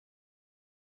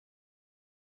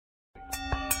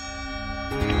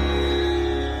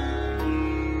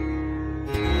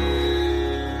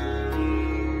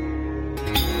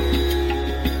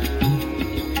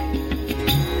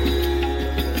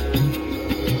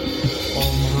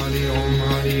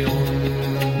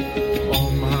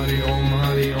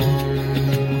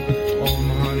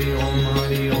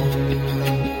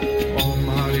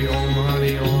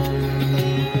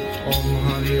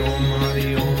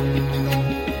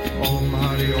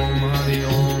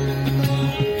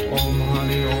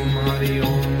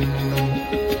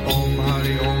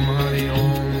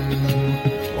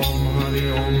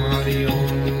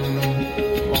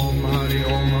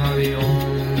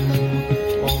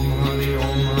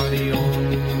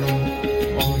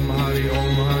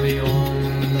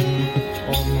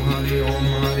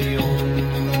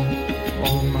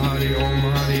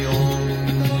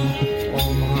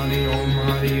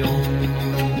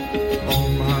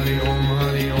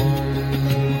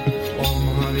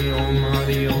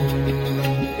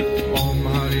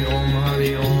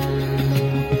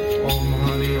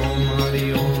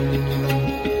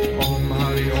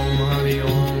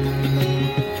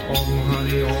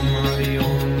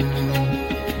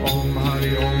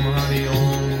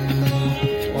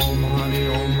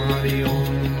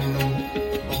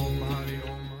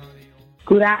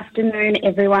Good afternoon,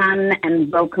 everyone,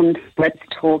 and welcome to Let's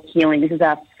Talk Healing. This is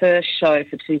our first show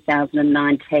for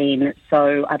 2019,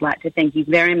 so I'd like to thank you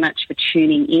very much for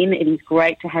tuning in. It is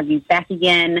great to have you back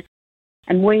again,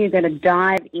 and we are going to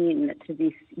dive into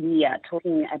this year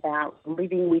talking about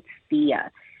living with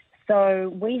fear.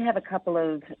 So we have a couple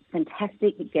of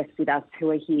fantastic guests with us who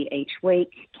are here each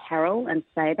week, Carole and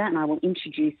Sabr, and I will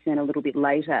introduce them a little bit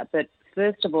later. But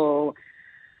first of all,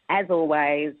 as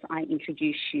always, I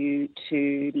introduce you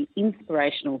to the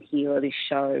inspirational healer this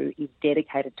show is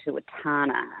dedicated to,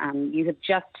 Ataana. You have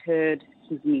just heard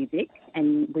his music,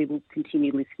 and we will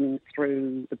continue listening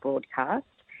through the broadcast.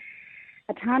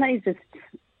 Ataana is just,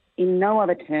 in no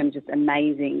other terms, just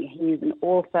amazing. He is an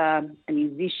author, a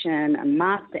musician, a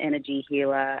master energy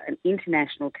healer, an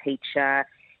international teacher.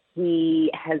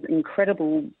 He has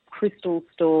incredible crystal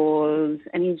stores,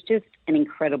 and he's just an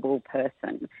incredible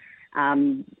person.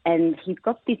 And he's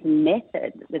got this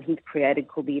method that he's created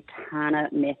called the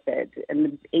AtaanaMethod.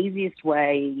 And the easiest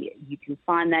way you can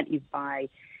find that is by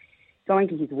going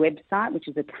to his website, which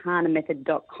is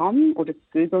AtaanaMethod.com, or just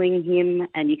Googling him,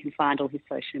 and you can find all his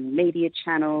social media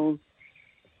channels.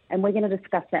 And we're going to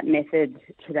discuss that method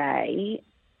today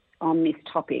on this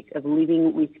topic of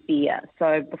living with fear.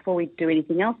 So before we do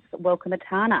anything else, welcome,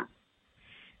 Ataana.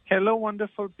 Hello,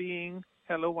 wonderful being.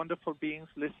 Hello, wonderful beings,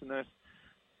 listeners.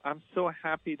 I'm so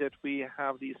happy that we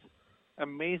have these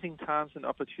amazing times and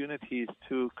opportunities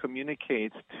to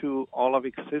communicate to all of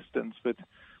existence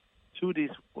through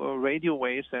these radio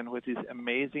waves and with these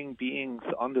amazing beings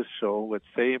on the show with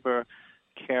Sabr,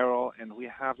 Carole, and we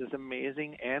have this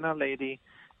amazing Anna lady,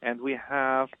 and we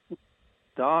have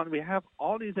Dawn. We have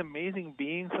all these amazing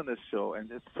beings on the show,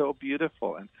 and it's so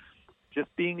beautiful. And just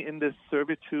being in this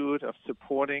servitude of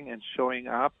supporting and showing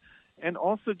up, and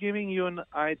also giving you an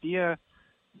idea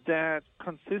that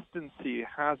consistency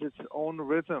has its own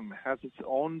rhythm, has its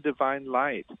own divine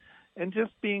light, and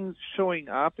just showing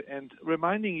up and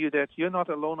reminding you that you're not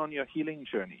alone on your healing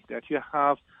journey, that you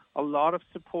have a lot of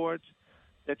support,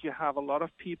 that you have a lot of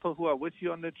people who are with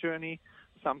you on the journey.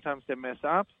 Sometimes they mess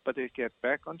up, but they get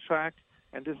back on track,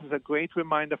 and this is a great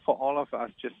reminder for all of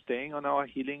us, just staying on our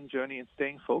healing journey and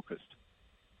staying focused.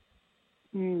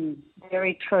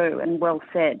 Very true and well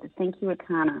said. Thank you,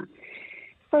 Ataana.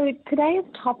 So today's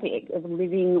topic of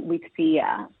living with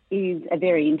fear is a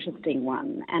very interesting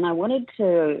one, and I wanted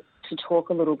to talk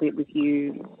a little bit with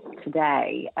you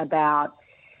today about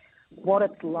what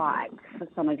it's like for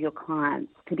some of your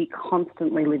clients to be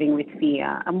constantly living with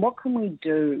fear, and what can we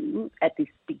do at this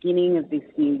beginning of this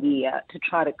new year to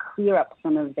try to clear up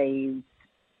some of these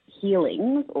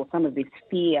healings or some of this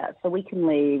fear so we can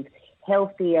live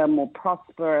healthier, more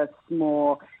prosperous,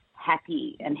 more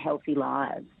happy and healthy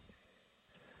lives.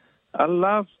 I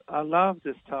love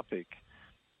this topic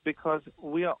because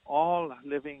we are all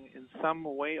living in some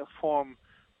way or form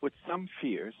with some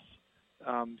fears.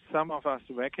 Some of us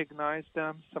recognize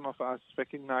them. Some of us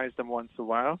recognize them once in a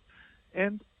while.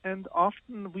 And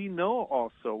often we know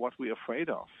also what we're afraid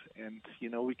of. And,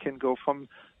 we can go from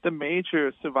the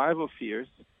major survival fears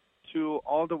to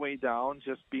all the way down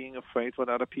just being afraid what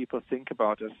other people think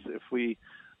about us if we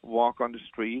walk on the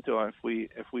street or if we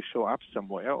show up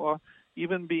somewhere, or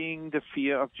even being the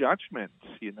fear of judgment,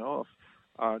 of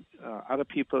other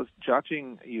people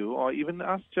judging you, or even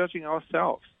us judging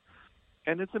ourselves.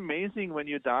 And it's amazing when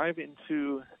you dive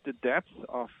into the depths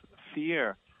of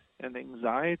fear and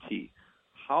anxiety,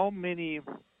 how many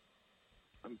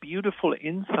beautiful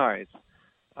insights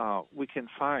we can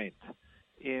find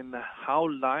in how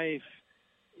life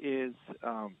is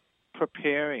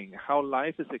preparing, how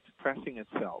life is expressing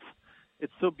itself.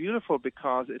 It's so beautiful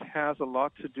because it has a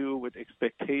lot to do with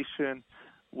expectation,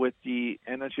 with the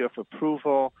energy of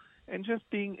approval, and just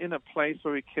being in a place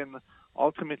where we can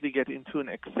ultimately get into an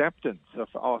acceptance of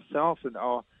ourselves and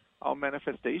our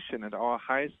manifestation and our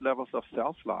highest levels of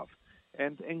self-love.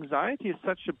 And anxiety is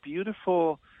such a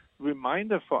beautiful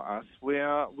reminder for us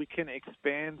where we can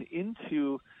expand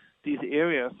into these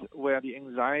areas where the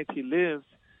anxiety lives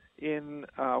in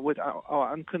with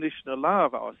our unconditional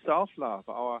love, our self-love,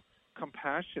 our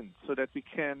compassion, so that we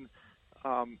can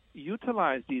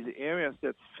utilize these areas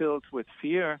that's filled with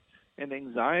fear and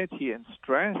anxiety and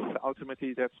stress.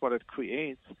 Ultimately, that's what it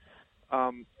creates.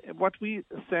 What we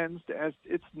sensed as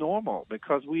it's normal,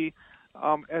 because we,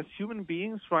 as human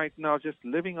beings right now, just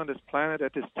living on this planet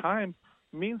at this time,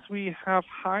 means we have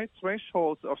high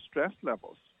thresholds of stress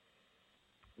levels.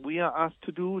 We are asked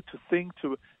to think,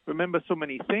 to remember so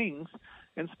many things,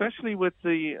 and especially with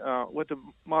the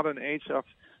modern age of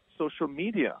social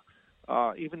media,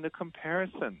 even the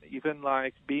comparison, even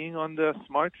like being on the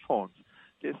smartphones.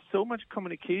 there's so much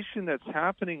communication that's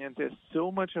happening, and there's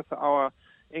so much of our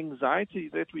anxiety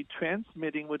that we're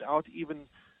transmitting without even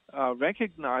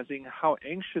recognizing how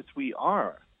anxious we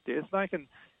are. There's like an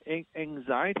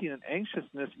anxiety and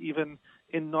anxiousness even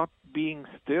in not being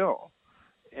still.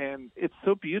 And it's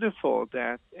so beautiful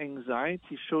that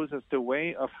anxiety shows us the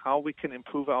way of how we can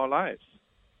improve our lives.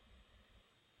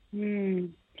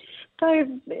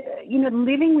 So,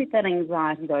 living with that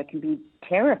anxiety, though, can be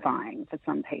terrifying for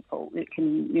some people. It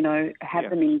can, have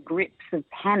them in grips of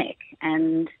panic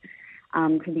and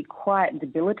can be quite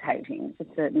debilitating for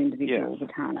certain individuals,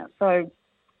 Ataana. So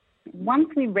once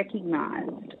we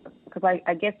recognised, because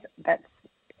I guess that's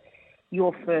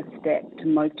your first step to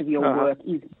most of your work,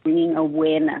 is bringing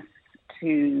awareness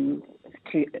to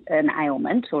an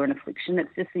ailment or an affliction. It's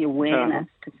just the awareness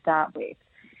to start with.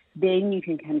 Then you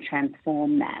can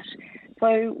transform that.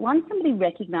 So once somebody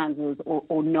recognises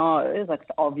or knows, like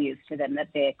it's obvious to them that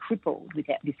they're crippled with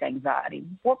this anxiety,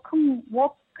 what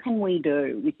can we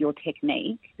do with your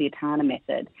technique, the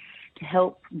AtaanaMethod, to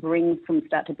help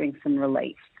start to bring some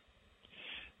relief?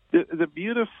 The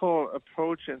beautiful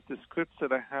approach and the scripts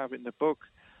that I have in the book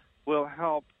will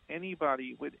help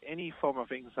anybody with any form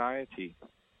of anxiety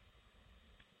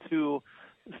to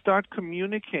start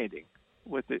communicating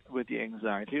with the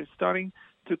anxiety, starting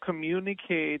to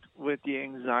communicate with the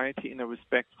anxiety in a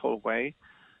respectful way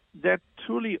that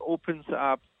truly opens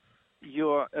up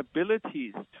your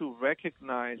abilities to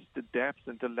recognize the depths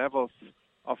and the levels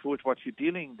of what you're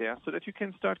dealing there, so that you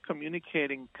can start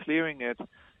communicating, clearing it,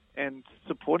 and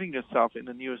supporting yourself in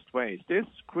the newest ways. There's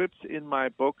scripts in my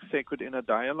book, Sacred Inner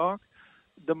Dialogue.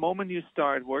 The moment you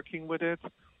start working with it,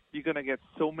 you're going to get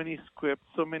so many scripts,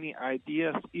 so many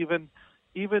ideas, even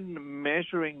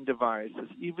measuring devices,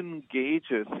 even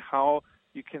gauges, how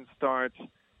you can start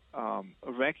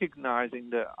recognizing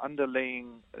the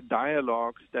underlying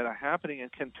dialogues that are happening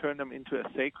and can turn them into a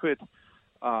sacred,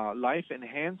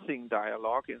 life-enhancing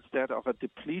dialogue instead of a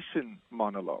depletion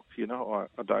monologue, or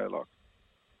a dialogue.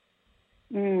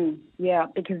 Yeah,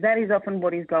 because that is often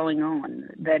what is going on,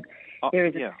 that there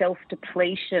is a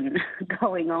self-depletion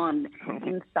going on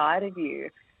inside of you.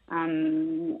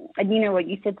 And you know what,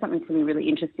 you said something to me really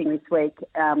interesting this week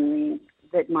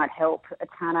that might help.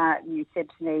 Ataana, you said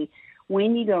to me,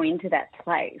 when you go into that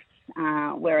place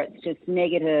where it's just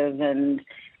negative and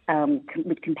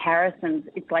with comparisons,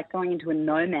 it's like going into a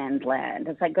no man's land.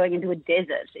 It's like going into a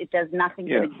desert. It does nothing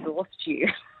but exhaust you.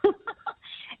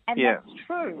 And that's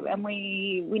true. And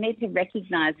we need to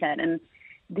recognize that. And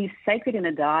the Sacred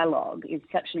Inner Dialogue is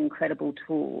such an incredible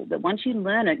tool that once you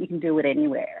learn it, you can do it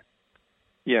anywhere.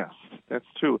 Yes, that's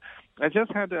true. I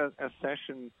just had a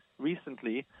session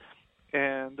recently,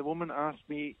 and the woman asked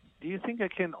me, do you think I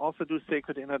can also do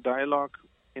Sacred Inner Dialogue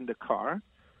in the car?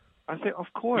 I say, of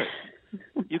course.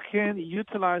 You can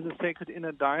utilize a Sacred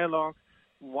Inner Dialogue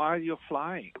while you're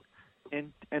flying.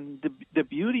 And the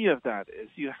beauty of that is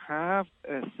you have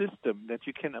a system that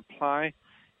you can apply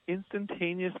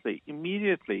instantaneously,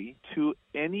 immediately to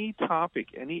any topic,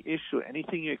 any issue,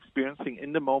 anything you're experiencing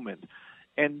in the moment.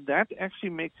 And that actually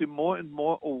makes you more and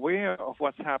more aware of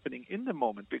what's happening in the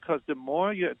moment, because the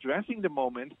more you're addressing the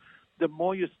moment, the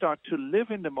more you start to live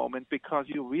in the moment, because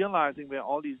you're realizing where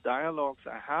all these dialogues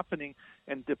are happening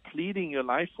and depleting your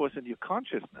life force and your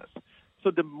consciousness.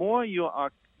 So the more you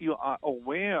are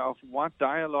aware of what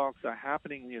dialogues are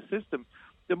happening in your system,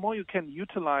 the more you can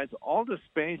utilize all the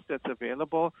space that's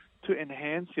available to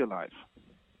enhance your life.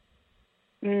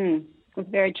 It's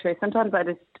very true. Sometimes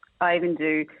I even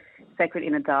do Sacred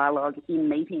Inner Dialogue in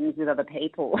meetings with other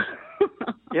people.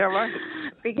 Yeah, right.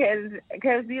 Because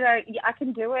I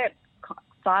can do it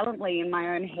silently in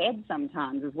my own head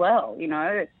sometimes as well.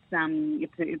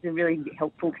 It's a really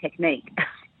helpful technique.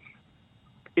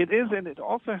 It is, and it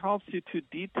also helps you to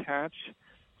detach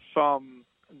from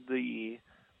the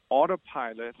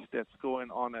autopilot that's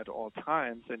going on at all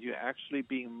times, and you're actually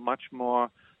being much more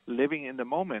living in the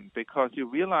moment, because you're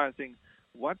realizing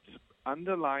what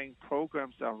underlying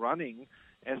programs are running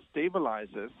as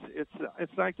stabilizers.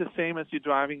 It's like the same as you're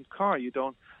driving a car. You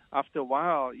don't, after a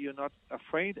while, you're not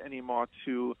afraid anymore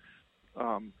to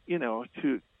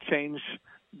change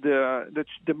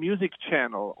the music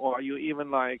channel, or you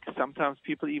even sometimes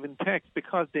people even text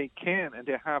because they can and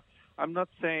they have. I'm not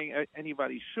saying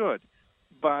anybody should,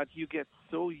 but you get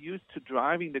so used to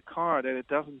driving the car that it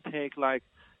doesn't take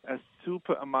a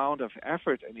super amount of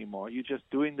effort anymore. You're just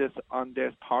doing this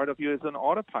there's part of you as an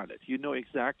autopilot. You know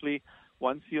exactly,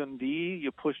 once you're in D,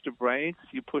 you push the brakes,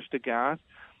 you push the gas,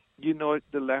 you know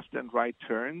the left and right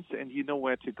turns, and you know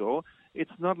where to go.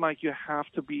 It's not like you have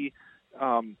to be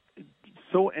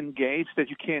so engaged that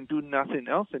you can't do nothing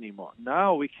else anymore.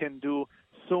 Now we can do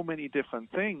so many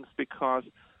different things because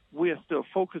we are still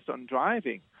focused on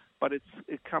driving, but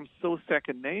it comes so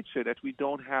second nature that we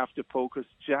don't have to focus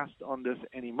just on this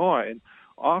anymore. And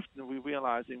often we're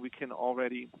realizing we can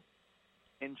already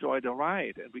enjoy the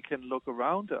ride, and we can look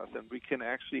around us, and we can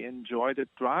actually enjoy the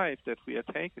drive that we are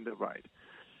taking the ride.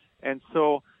 And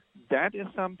so that is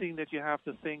something that you have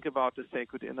to think about, the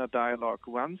sacred inner dialogue.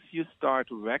 Once you start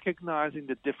recognizing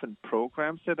the different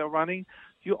programs that are running,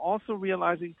 you're also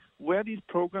realizing where these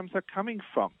programs are coming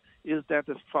from. Is that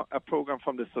a program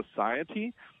from the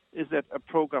society? Is that a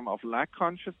program of lack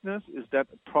consciousness? Is that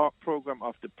a program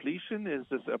of depletion? Is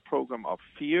this a program of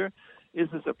fear? Is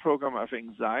this a program of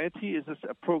anxiety? Is this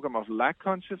a program of lack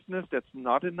consciousness that's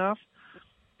not enough?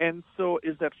 And so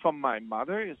is that from my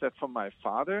mother? Is that from my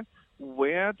father?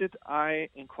 Where did I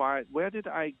inquire? Where did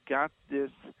I get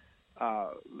this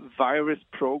virus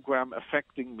program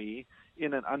affecting me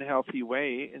in an unhealthy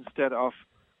way instead of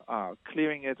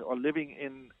clearing it or living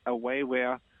in a way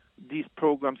where these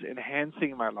programs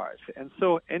enhancing my life? And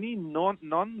so any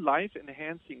non-life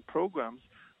enhancing programs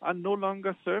are no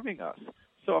longer serving us.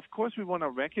 So, of course, we want to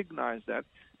recognize that.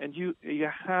 And you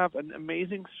have an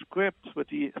amazing script with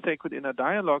the sacred inner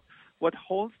dialogue, what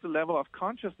holds the level of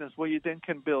consciousness where you then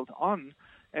can build on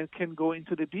and can go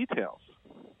into the details.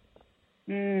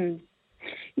 You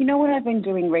know what I've been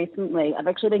doing recently? I've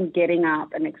actually been getting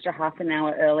up an extra half an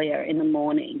hour earlier in the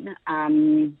morning,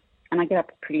 and I get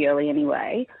up pretty early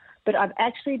anyway. But I've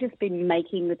actually just been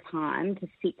making the time to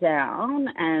sit down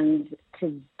and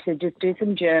to just do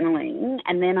some journaling.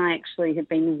 And then I actually have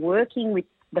been working with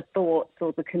the thoughts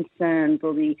or the concerns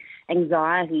or the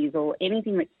anxieties or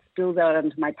anything that spills out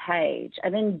onto my page. I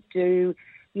then do,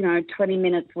 20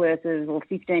 minutes worth of or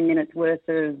 15 minutes worth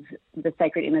of the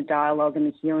sacred inner dialogue and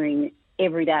the healing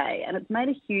every day. And it's made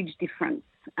a huge difference.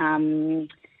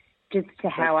 Just to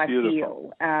how I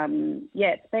feel.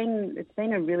 It's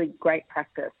been a really great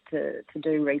practice to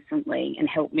do recently and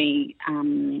help me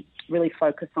really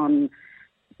focus on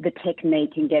the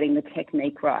technique and getting the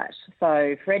technique right.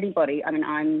 So for anybody,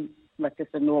 I'm like just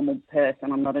a normal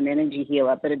person. I'm not an energy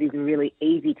healer, but it is a really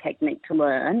easy technique to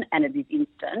learn, and it is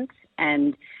instant,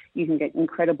 and you can get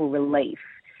incredible relief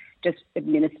just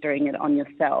administering it on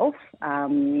yourself.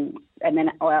 And then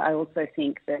I also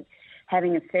think that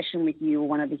having a session with you or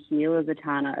one of the healers,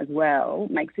 Ataana, as well,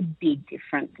 makes a big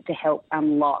difference to help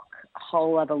unlock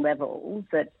whole other levels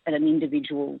that an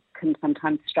individual can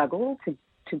sometimes struggle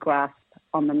to grasp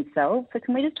on themselves. So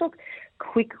can we just talk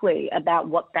quickly about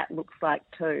what that looks like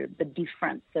too, the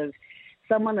difference of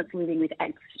someone that's living with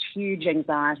huge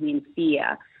anxiety and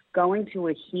fear, going to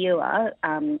a healer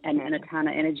and an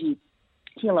Ataana energy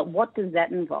healer? What does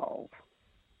that involve?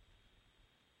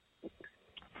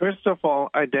 First of all,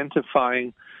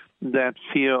 identifying that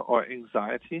fear or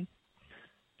anxiety,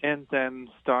 and then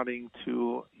starting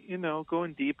to,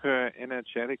 going deeper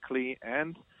energetically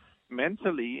and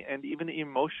mentally and even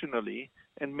emotionally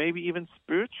and maybe even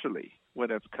spiritually where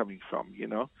that's coming from,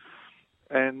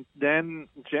 and then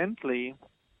gently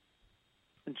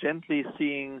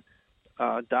seeing,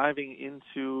 diving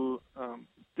into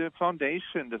the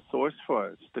foundation, the source for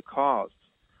it, the cause.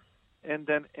 And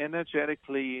then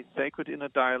energetically, sacred inner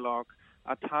dialogue,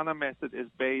 AtaanaMethod is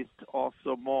based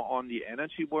also more on the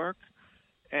energy work,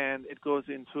 and it goes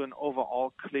into an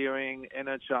overall clearing,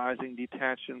 energizing,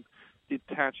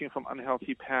 detaching from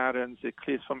unhealthy patterns. It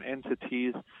clears from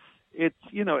entities. It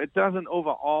does an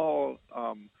overall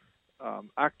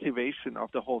activation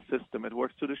of the whole system. It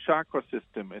works to the chakra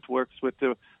system. It works with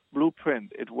the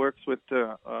blueprint. It works with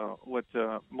the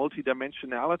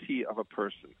multidimensionality of a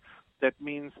person. That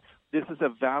means this is a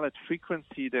valid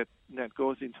frequency that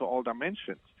goes into all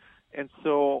dimensions. And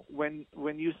so when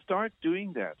you start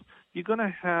doing that, you're going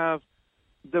to have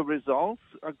the results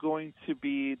are going to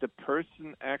be the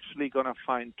person actually going to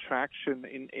find traction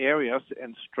in areas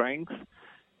and strength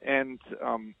and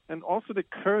also the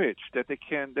courage that they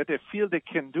feel they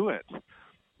can do it.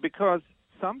 Because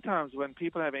sometimes when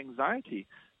people have anxiety,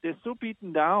 they're so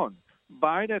beaten down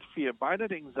by that fear, by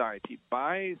that anxiety,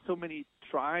 by so many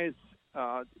tries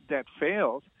that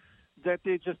failed, that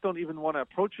they just don't even want to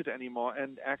approach it anymore.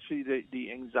 And actually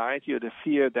the anxiety or the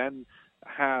fear then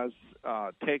has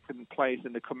taken place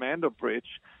in the commando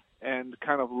bridge and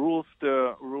kind of rules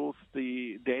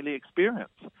the daily experience.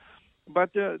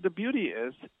 But the beauty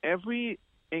is every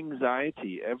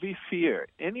anxiety, every fear,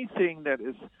 anything that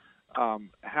is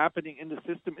happening in the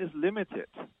system is limited.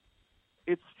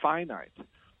 It's finite.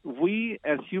 We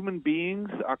as human beings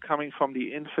are coming from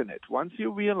the infinite. Once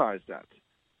you realize that,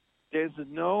 there's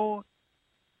no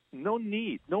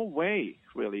need, no way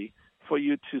really for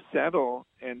you to settle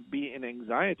and be in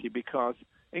anxiety, because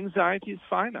Anxiety is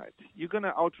finite. You're going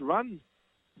to outrun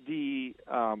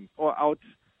or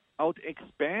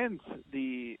out-expand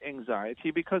the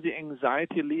anxiety because the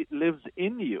anxiety lives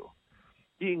in you.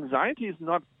 The anxiety is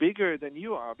not bigger than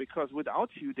you are because without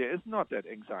you, there is not that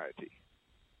anxiety.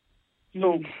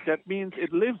 So that means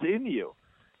it lives in you.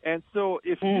 And so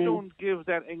if you don't give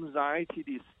that anxiety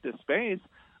the space,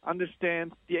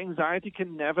 understand the anxiety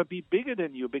can never be bigger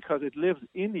than you because it lives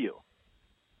in you.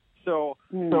 So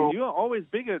you are always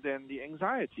bigger than the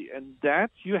anxiety, and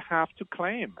that you have to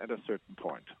claim at a certain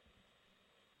point.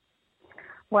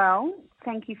 Well,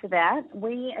 thank you for that.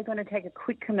 We are going to take a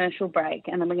quick commercial break,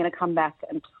 and then we're going to come back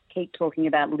and keep talking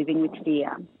about living with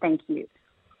fear. Thank you.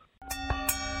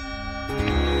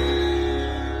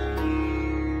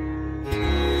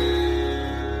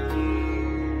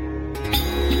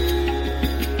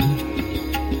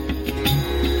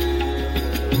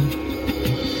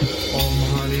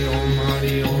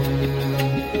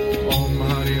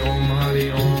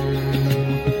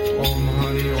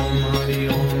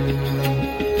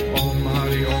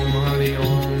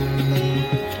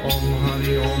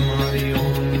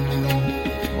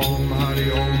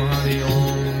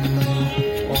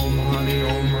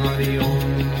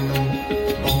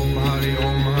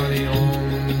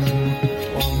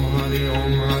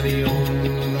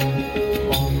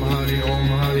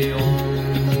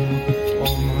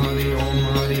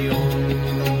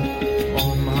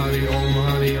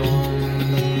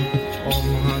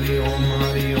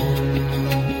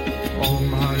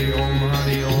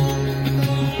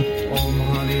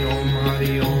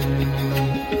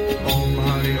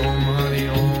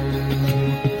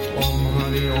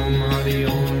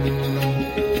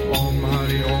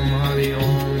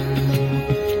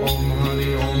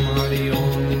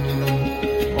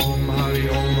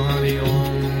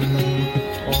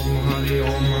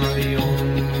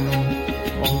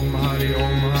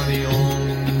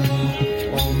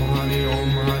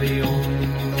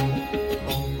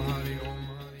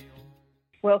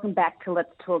 Welcome back to Let's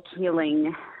Talk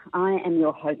Healing. I am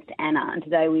your host, Anna, and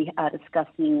today we are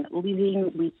discussing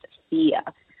living with fear.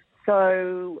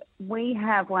 So we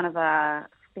have one of our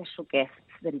special guests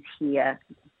that is here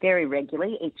very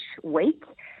regularly each week.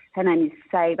 Her name is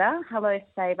Sabr. Hello,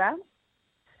 Sabr.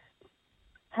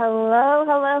 Hello,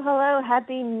 hello, hello.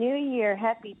 Happy New Year.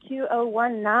 Happy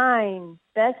 2019.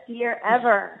 Best year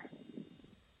ever.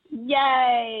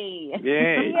 Yay!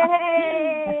 Yay!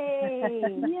 Yay!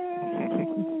 Yay!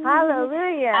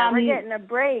 Hallelujah. We're getting a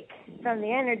break from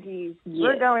the energies. Yes.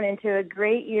 We're going into a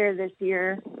great year this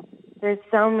year. There's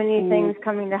so many things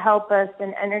coming to help us,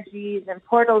 and energies and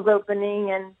portals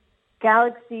opening and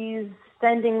galaxies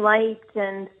sending light.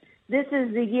 And this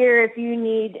is the year if you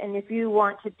need and if you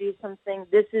want to do something,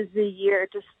 this is the year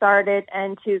to start it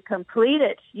and to complete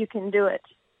it. You can do it.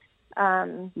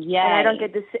 And I don't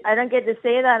get to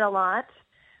say that a lot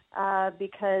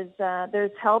because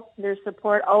there's help, there's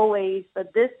support always,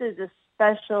 but this is a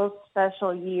special,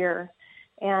 special year.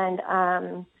 And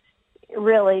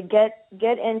really get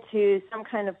into some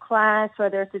kind of class,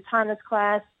 whether it's Ataana's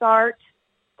class, start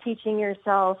teaching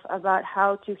yourself about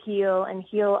how to heal and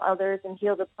heal others and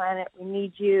heal the planet. We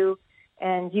need you,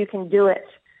 and you can do it.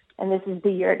 And this is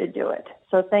the year to do it.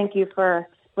 So thank you for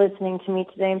listening to me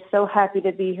today. I'm so happy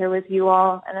to be here with you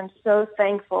all, and I'm so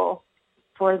thankful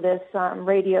for this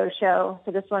radio show.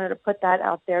 So just wanted to put that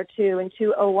out there too. In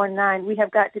 2019, we have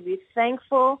got to be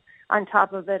thankful on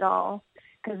top of it all,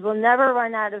 because we'll never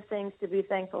run out of things to be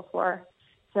thankful for.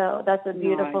 So that's a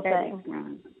beautiful thing.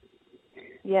 Right.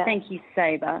 Yeah. Thank you,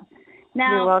 Sabr.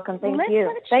 Now, you're welcome. Thank you.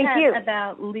 Let's have a chat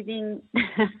about living.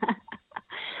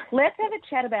 Let's have a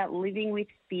chat about living with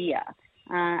fear.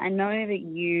 I know that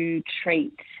you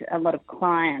treat a lot of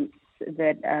clients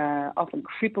that are often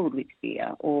crippled with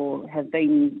fear or have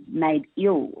been made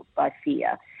ill by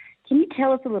fear. Can you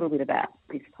tell us a little bit about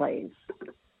this, please?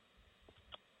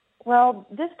 Well,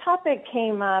 this topic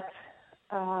came up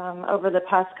over the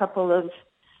past couple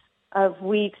of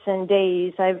weeks and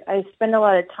days. I spend a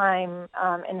lot of time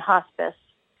in hospice,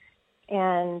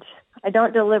 and I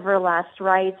don't deliver last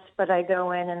rites, but I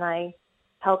go in and I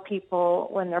help people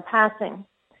when they're passing.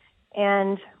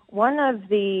 And one of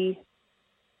the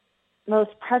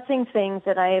most pressing things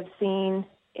that I have seen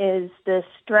is the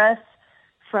stress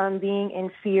from being in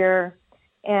fear.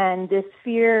 And this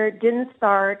fear didn't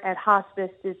start at hospice.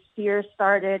 This fear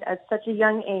started at such a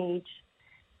young age,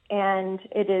 and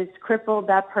it has crippled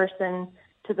that person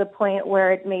to the point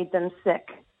where it made them sick.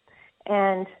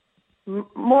 And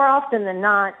more often than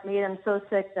not, made them so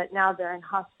sick that now they're in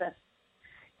hospice.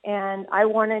 And I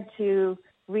wanted to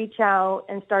reach out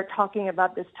and start talking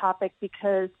about this topic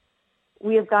because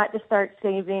we have got to start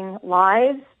saving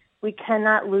lives. We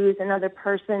cannot lose another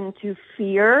person to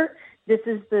fear. This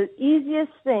is the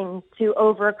easiest thing to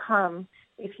overcome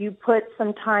if you put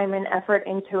some time and effort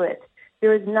into it.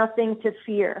 There is nothing to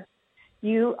fear.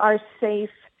 You are safe.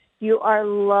 You are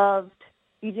loved.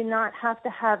 You do not have to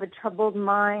have a troubled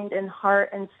mind and heart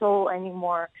and soul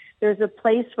anymore. There's a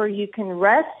place where you can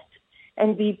rest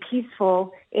and be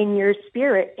peaceful in your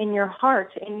spirit, in your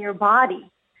heart, in your body.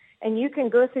 And you can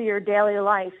go through your daily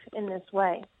life in this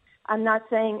way. I'm not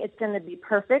saying it's going to be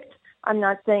perfect. I'm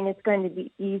not saying it's going to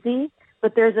be easy,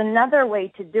 but there's another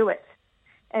way to do it.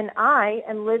 And I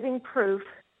am living proof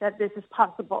that this is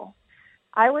possible.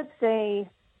 I would say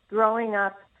growing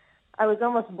up, I was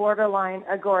almost borderline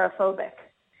agoraphobic.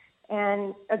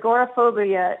 And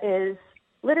agoraphobia is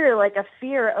literally like a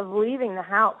fear of leaving the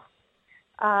house.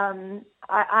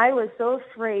 I was so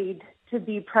afraid to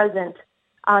be present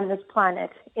on this planet,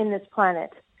 in this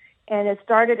planet. And it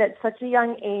started at such a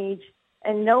young age,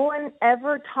 and no one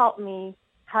ever taught me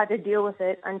how to deal with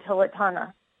it until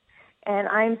Ataana. And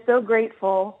I'm so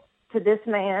grateful to this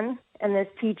man and this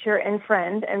teacher and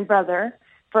friend and brother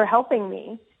for helping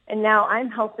me. And now I'm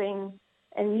helping,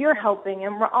 and you're helping,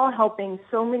 and we're all helping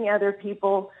so many other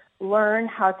people learn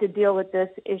how to deal with this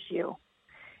issue.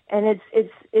 And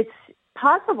it's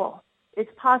possible.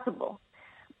 It's possible.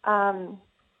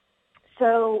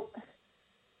 So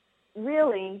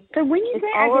really, so when you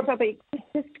say agoraphobic,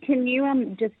 can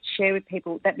you just share with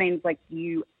people, that means like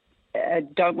you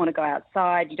don't want to go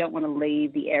outside, you don't want to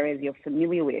leave the areas you're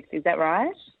familiar with. Is that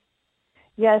right?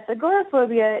 Yes,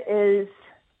 agoraphobia is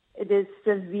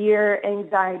severe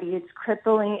anxiety. It's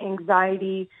crippling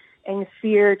anxiety and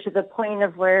fear to the point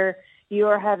of where you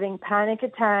are having panic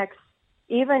attacks,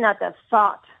 even at the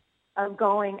thought of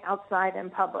going outside in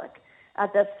public,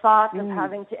 at the thought of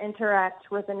having to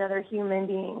interact with another human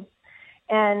being.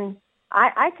 And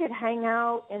I could hang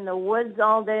out in the woods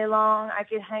all day long. I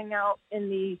could hang out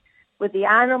with the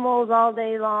animals all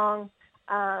day long.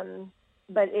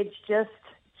 But it's just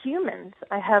humans.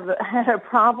 I had a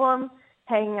problem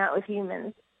hanging out with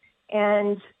humans.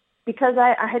 And because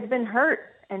I had been hurt,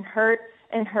 and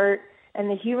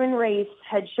the human race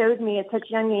had showed me at such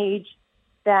a young age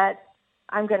that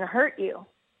I'm going to hurt you.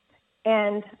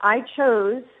 And I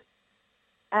chose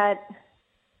at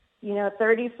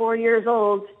 34 years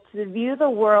old to view the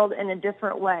world in a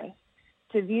different way,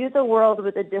 to view the world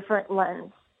with a different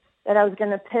lens, that I was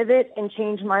going to pivot and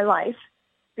change my life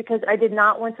because I did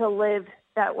not want to live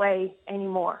that way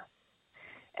anymore.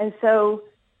 And so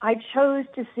I chose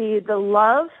to see the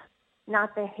love,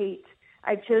 not the hate.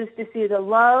 I chose to see the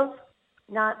love,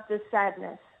 not the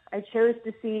sadness. I chose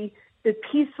to see the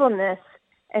peacefulness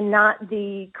and not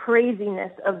the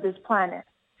craziness of this planet.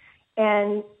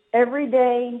 And every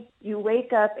day you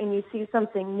wake up and you see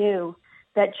something new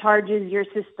that charges your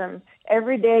system.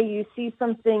 Every day you see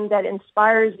something that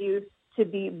inspires you to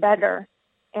be better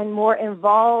and more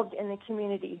involved in the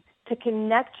community, to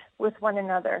connect with one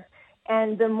another.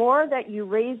 And the more that you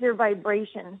raise your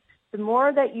vibration, the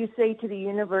more that you say to the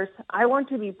universe, I want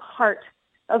to be part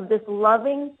of this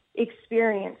loving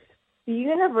experience, the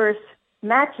universe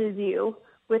matches you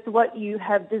with what you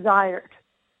have desired.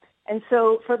 And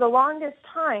so for the longest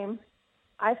time,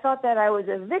 I thought that I was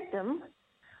a victim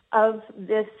of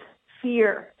this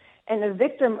fear and a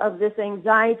victim of this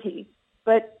anxiety.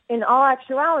 But in all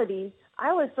actuality,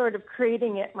 I was sort of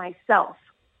creating it myself.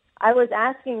 I was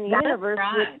asking the universe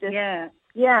with this,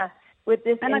 with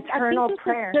this internal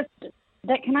prayer.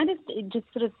 Can I just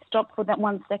sort of stop for that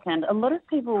 1 second? A lot of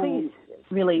people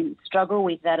really struggle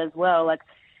with that as well. Like,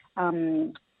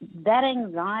 that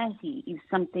anxiety is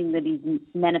something that is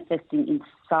manifesting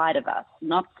inside of us,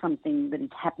 not something that is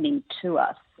happening to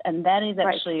us. And that is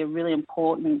actually a really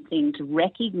important thing to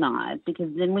recognize, because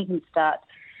then we can start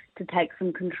to take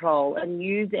some control and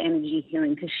use energy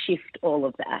healing to shift all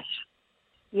of that.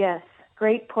 Yes,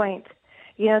 great point.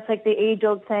 It's like the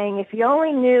age-old saying, if you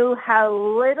only knew how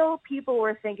little people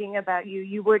were thinking about you,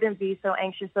 you wouldn't be so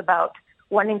anxious about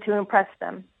wanting to impress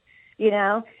them,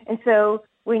 And so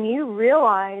when you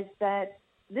realize that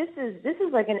this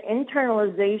is like an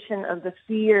internalization of the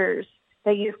fears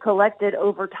that you've collected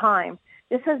over time,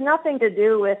 this has nothing to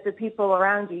do with the people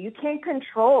around you. You can't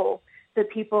control the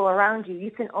people around you.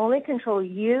 You can only control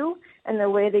you and the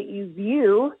way that you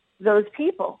view those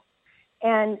people.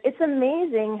 And it's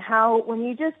amazing how when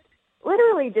you just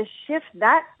literally just shift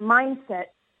that mindset,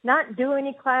 not do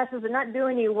any classes and not do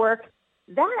any work,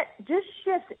 that just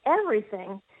shifts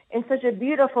everything in such a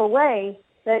beautiful way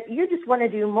that you just want to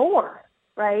do more,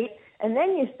 right? And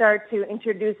then you start to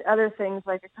introduce other things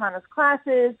like Ataana's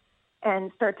classes,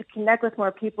 and start to connect with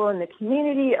more people in the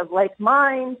community of like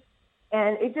minds.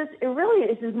 And it really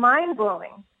is just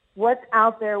mind-blowing what's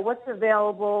out there, what's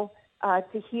available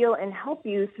to heal and help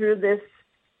you through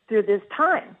this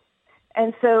time.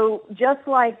 And so just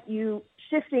like you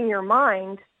shifting your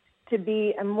mind to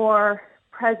be a more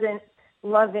present,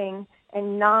 loving,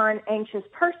 and non-anxious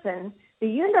person, the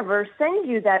universe sends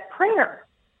you that prayer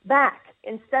back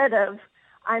instead of,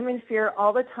 I'm in fear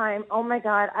all the time. Oh, my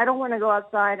God, I don't want to go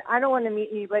outside. I don't want to meet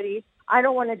anybody. I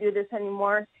don't want to do this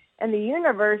anymore. And the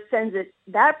universe sends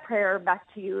that prayer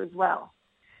back to you as well.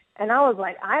 And I was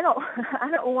like, I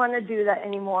don't want to do that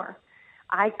anymore.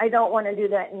 I don't want to do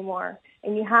that anymore.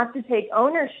 And you have to take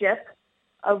ownership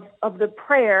of the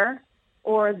prayer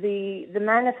or the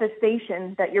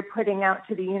manifestation that you're putting out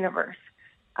to the universe.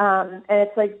 And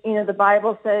it's like, the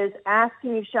Bible says, ask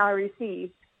and you shall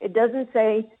receive. It doesn't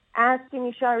say, ask and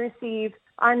you shall receive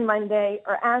on Monday,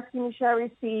 or ask and you shall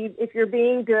receive if you're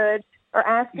being good, or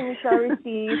ask and you shall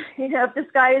receive, if the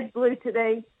sky is blue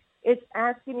today. It's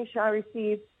ask and you shall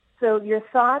receive. So your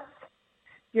thoughts,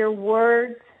 your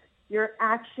words, your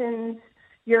actions,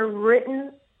 your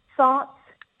written thoughts,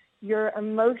 your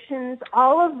emotions,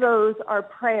 all of those are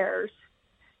prayers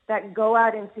that go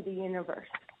out into the universe.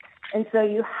 And so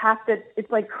you have to,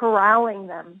 it's like corralling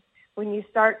them. When you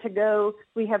start to go,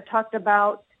 we have talked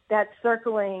about that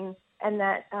circling and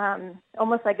that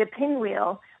almost like a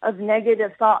pinwheel of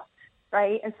negative thoughts,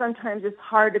 right? And sometimes it's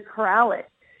hard to corral it.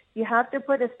 You have to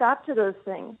put a stop to those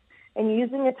things. And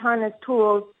using Ataana's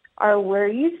tools are where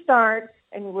you start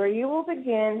and where you will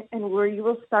begin and where you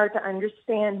will start to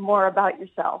understand more about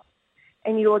yourself.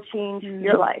 And you will change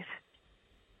your life.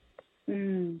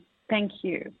 Thank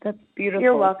you. That's beautiful.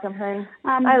 You're welcome, hon.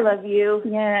 I love you.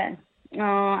 Yeah. Oh,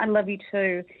 I love you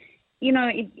too.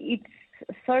 It's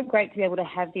so great to be able to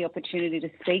have the opportunity to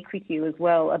speak with you as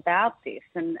well about this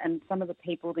and some of the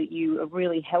people that you are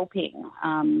really helping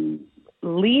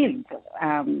live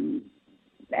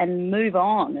and move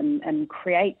on and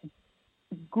create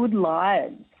good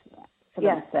lives for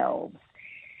themselves.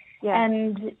 Yeah.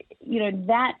 And,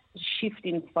 that shift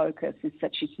in focus is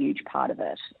such a huge part of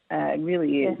it. It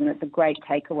really is, and it's a great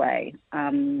takeaway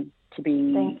to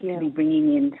be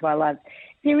bringing into our lives.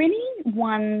 Is there any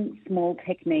one small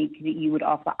technique that you would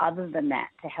offer other than that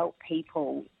to help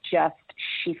people just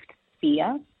shift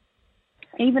fear,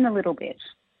 even a little bit?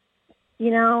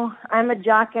 I'm a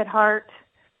jock at heart,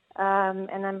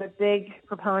 and I'm a big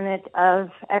proponent of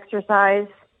exercise,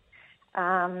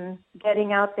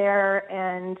 getting out there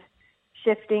and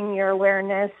shifting your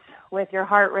awareness with your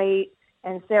heart rate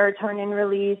and serotonin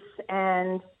release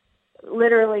and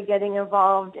literally getting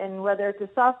involved in whether it's a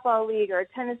softball league or a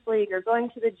tennis league or going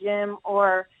to the gym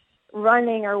or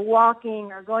running or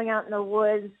walking or going out in the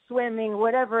woods, swimming,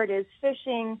 whatever it is,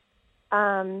 fishing,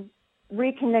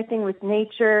 reconnecting with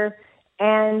nature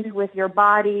and with your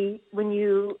body. When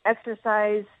you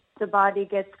exercise, the body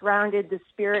gets grounded, the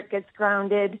spirit gets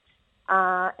grounded.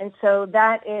 And so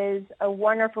that is a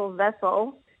wonderful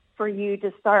vessel for you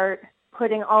to start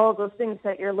putting all of those things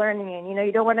that you're learning in.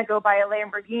 You don't want to go buy a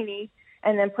Lamborghini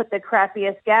and then put the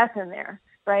crappiest gas in there,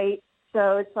 right?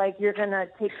 So it's like you're going to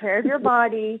take care of your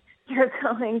body. You're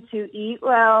going to eat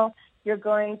well. You're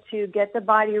going to get the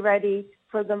body ready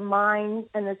for the mind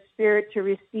and the spirit to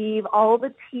receive all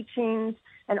the teachings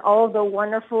and all the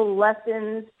wonderful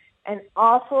lessons, and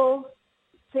awful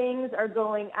things are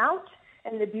going out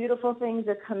and the beautiful things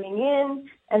are coming in,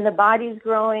 and the body's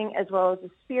growing as well as the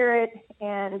spirit.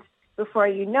 And before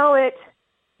you know it,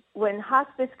 when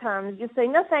hospice comes, you say,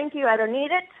 no, thank you, I don't need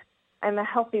it. I'm a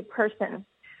healthy person.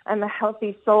 I'm a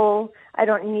healthy soul. I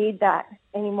don't need that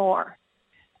anymore.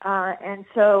 And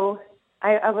so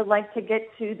I would like to get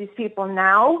to these people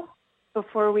now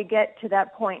before we get to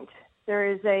that point. There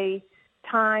is a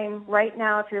time right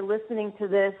now, if you're listening to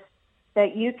this,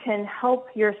 that you can help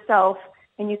yourself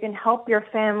and you can help your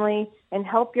family and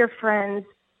help your friends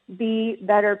be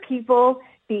better people,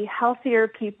 be healthier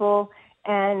people,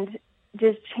 and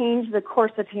just change the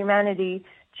course of humanity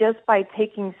just by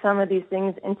taking some of these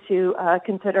things into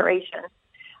consideration.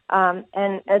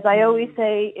 And as I always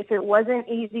say, if it wasn't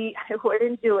easy, I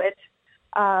wouldn't do it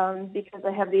because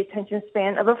I have the attention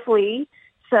span of a flea.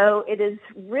 So it is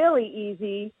really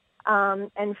easy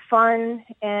and fun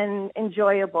and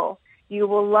enjoyable. You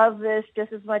will love this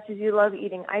just as much as you love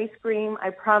eating ice cream. I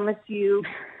promise you,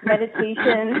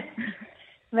 meditation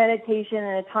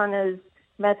and Ataana's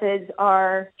methods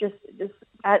are just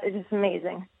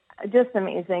amazing,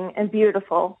 and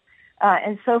beautiful,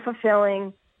 and so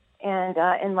fulfilling and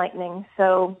enlightening.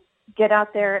 So get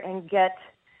out there and get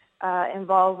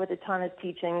involved with Ataana's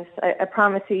teachings. I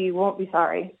promise you won't be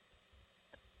sorry.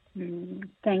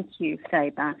 Thank you,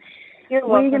 Sabr. You're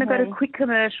welcome. We're going to go to a quick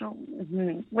commercial.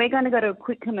 We're going to go to a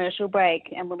quick commercial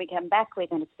break, and when we come back, we're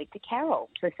going to speak to Carole.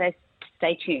 So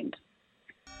stay tuned.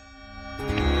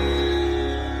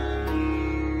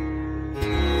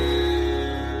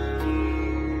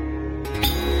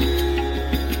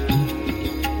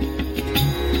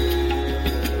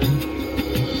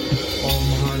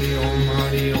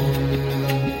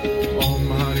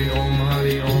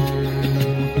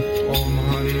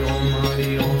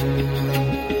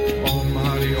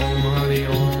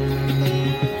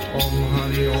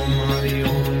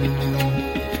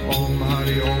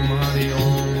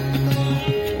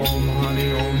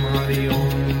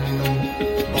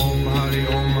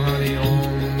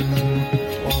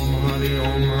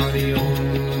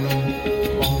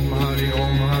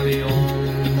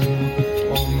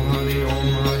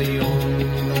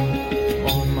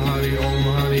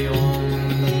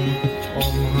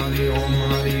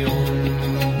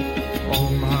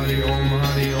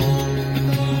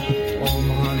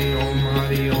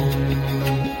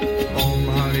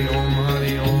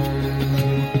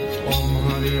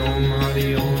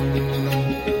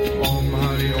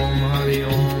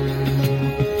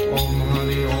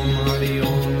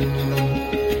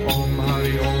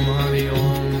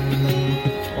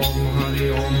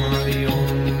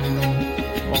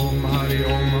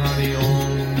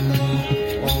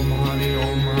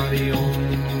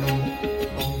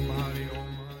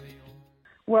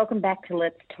 Welcome back to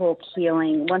Let's Talk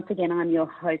Healing. Once again, I'm your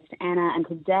host, Anna, and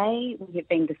today we have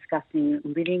been discussing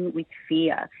living with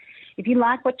fear. If you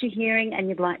like what you're hearing and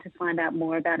you'd like to find out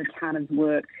more about Ataana's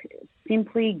work,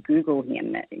 simply Google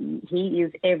him. He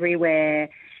is everywhere.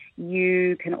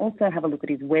 You can also have a look at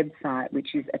his website,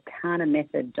 which is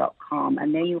AtaanaMethod.com,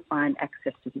 and there you'll find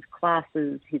access to his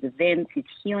classes, his events, his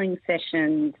healing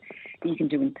sessions that you can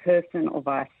do in person or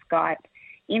via Skype,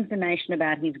 information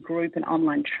about his group and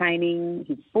online training,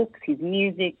 his books, his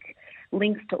music,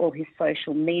 links to all his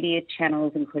social media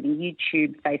channels, including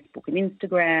YouTube, Facebook, and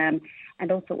Instagram, and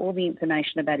also all the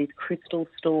information about his crystal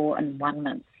store and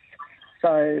Oneness.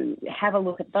 So have a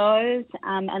look at those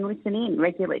and listen in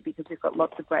regularly, because we've got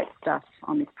lots of great stuff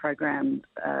on this program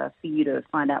for you to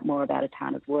find out more about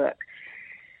Ataana's work.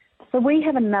 So we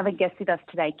have another guest with us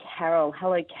today, Carole.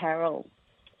 Hello, Carole.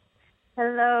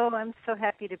 Hello, I'm so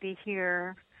happy to be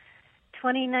here.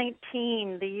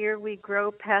 2019, the year we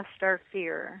grow past our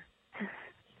fear.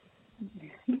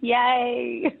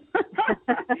 Yay!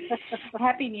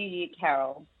 Happy New Year,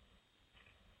 Carole.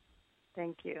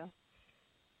 Thank you.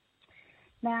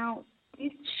 Now,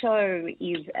 this show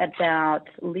is about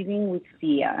living with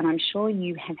fear, and I'm sure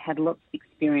you have had lots of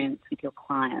experience with your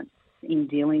clients in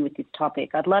dealing with this topic.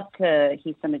 I'd love to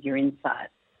hear some of your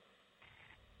insights.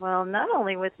 Well, not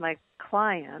only with my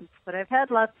clients, but I've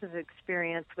had lots of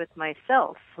experience with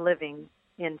myself living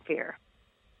in fear.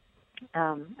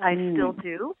 I still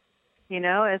do, you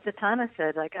know, as Ataana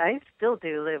said, like I still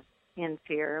do live in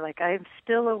fear. Like I'm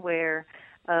still aware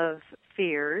of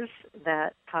fears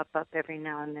that pop up every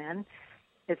now and then.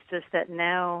 It's just that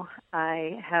now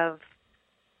I have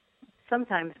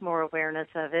sometimes more awareness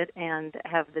of it and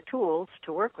have the tools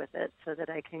to work with it so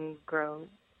that I can grow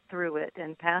through it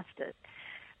and past it.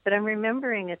 But I'm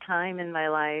remembering a time in my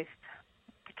life,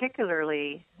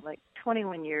 particularly like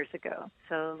 21 years ago,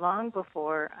 so long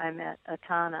before I met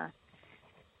Ataana,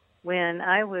 when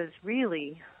I was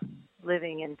really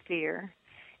living in fear.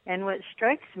 And what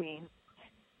strikes me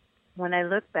when I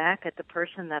look back at the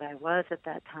person that I was at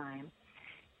that time,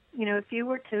 you know, if you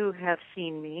were to have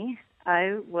seen me,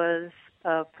 I was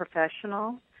a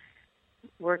professional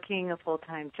working a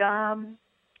full-time job.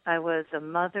 I was a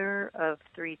mother of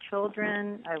 3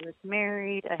 children. I was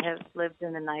married. I have lived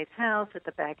in a nice house with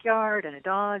a backyard and a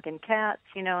dog and cats.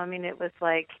 You know, I mean, it was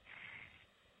like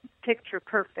picture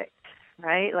perfect,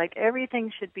 right? Like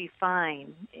everything should be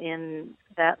fine in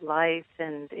that life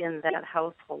and in that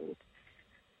household.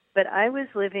 But I was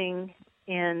living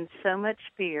in so much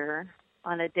fear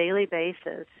on a daily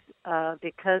basis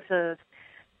because of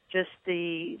just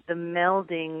the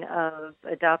melding of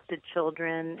adopted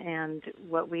children and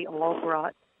what we all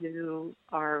brought to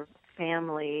our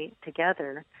family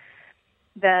together,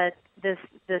 that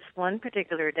this one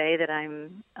particular day that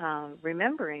I'm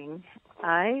remembering,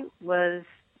 I was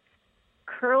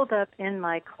curled up in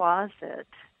my closet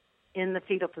in the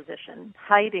fetal position,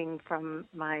 hiding from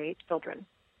my children.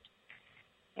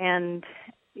 And,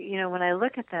 you know, when I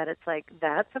look at that, it's like,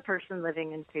 that's a person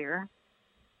living in fear.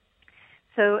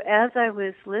 So as I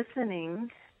was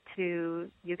listening to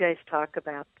you guys talk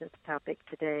about this topic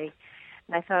today,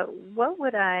 I thought,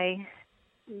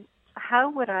 how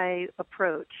would I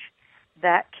approach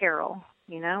that Carole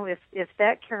if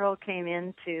that Carole came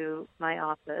into my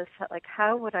office, like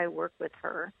how would I work with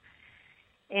her?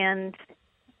 And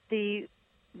the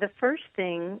first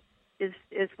thing is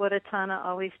what Ataana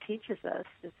always teaches us.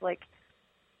 It's like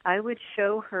I would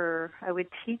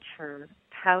teach her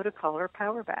how to call her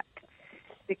power back.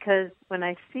 Because when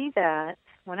I see that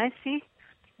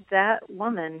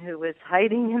woman who was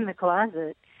hiding in the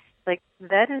closet, like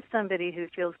that is somebody who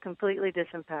feels completely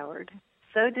disempowered.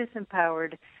 So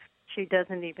disempowered, she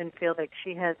doesn't even feel like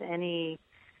she has any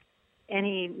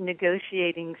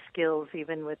negotiating skills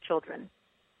even with children.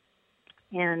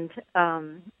 And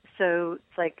so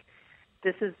it's like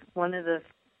this is one of the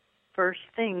first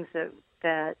things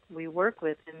that we work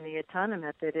with in the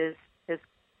AtaanaMethod is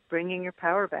bringing your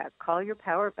power back. Call your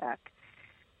power back.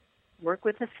 Work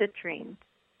with a citrine.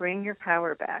 Bring your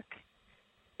power back.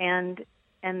 And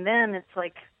then it's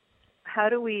like, how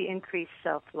do we increase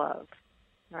self-love,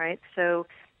 right? So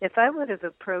if I would have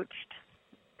approached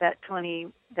that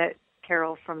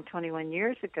Carole from 21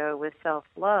 years ago with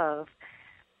self-love,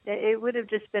 it would have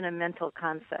just been a mental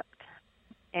concept.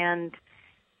 And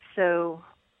so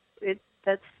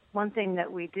that's one thing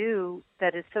that we do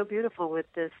that is so beautiful with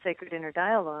this sacred inner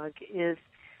dialogue is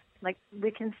like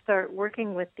we can start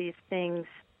working with these things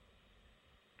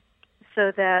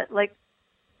so that, like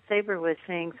Sabr was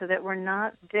saying, so that we're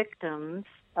not victims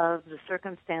of the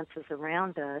circumstances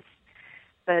around us,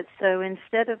 but so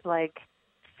instead of like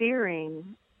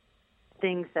fearing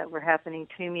things that were happening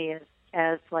to me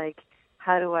as like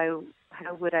how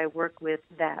would I work with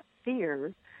that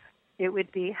fear, it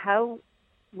would be how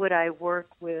would I work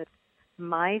with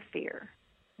my fear,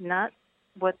 not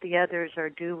what the others are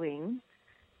doing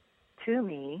to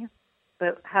me,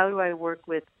 but how do I work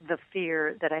with the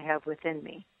fear that I have within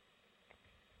me?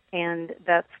 And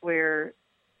that's where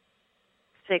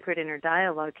sacred inner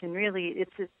dialogue can really,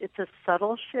 it's a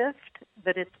subtle shift,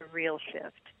 but it's a real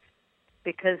shift.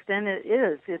 Because then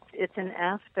it's an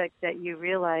aspect that you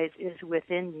realize is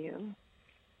within you.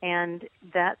 And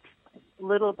that's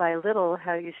little by little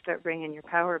how you start bringing your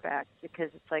power back, because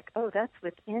it's like, oh, that's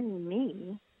within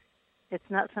me. It's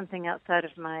not something outside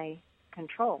of my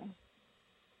control.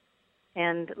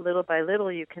 And little by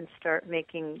little you can start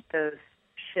making those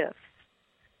shifts.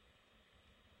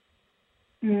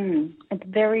 It's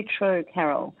very true,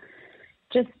 Carole.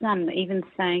 Just even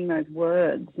saying those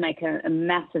words make a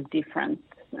massive difference.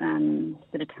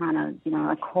 But Ataana,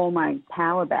 I call my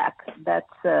power back.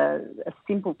 That's a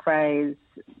simple phrase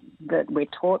that we're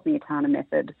taught in the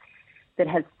AtaanaMethod that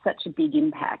has such a big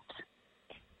impact.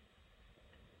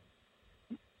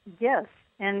 Yes,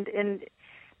 and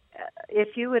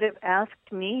if you would have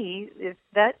asked me, if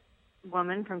that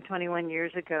woman from 21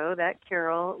 years ago, that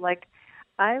Carole, like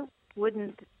I'm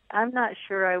not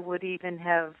sure I would even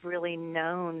have really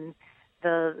known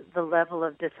the level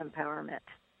of disempowerment,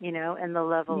 and the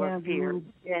level of fear.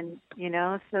 And,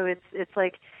 so it's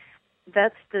like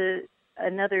that's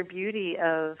another beauty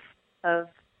of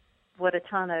what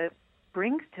Ataana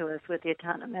brings to us with the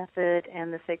AtaanaMethod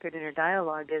and the sacred inner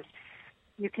dialogue is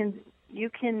you can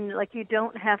like, you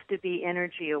don't have to be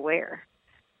energy aware.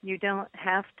 You don't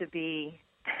have to be,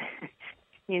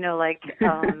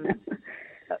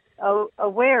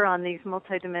 aware on these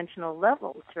multidimensional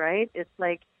levels, right? It's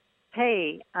like,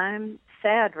 hey, I'm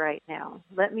sad right now.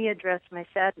 Let me address my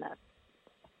sadness,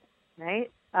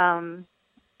 right?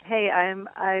 Hey,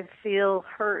 I feel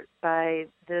hurt by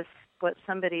this, what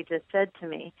somebody just said to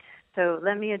me. So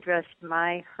let me address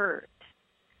my hurt.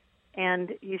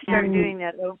 And you start doing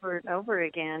that over and over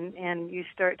again, and you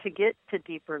start to get to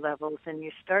deeper levels, and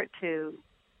you start to,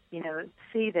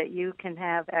 see that you can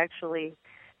have actually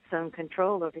some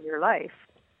control over your life.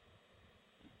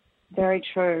 Very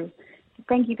true.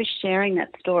 Thank you for sharing that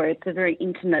story. It's a very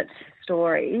intimate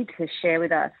story to share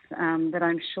with us, but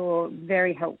I'm sure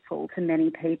very helpful to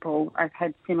many people. I've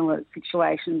had similar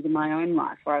situations in my own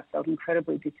life where I felt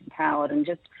incredibly disempowered and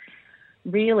just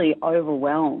really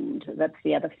overwhelmed. That's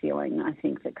the other feeling I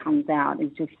think that comes out,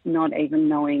 is just not even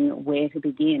knowing where to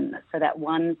begin. So that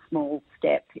one small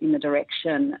step in the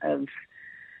direction of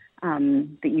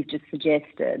that you've just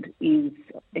suggested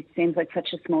it seems like such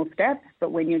a small step,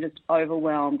 but when you're just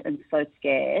overwhelmed and so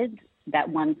scared, that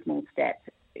one small step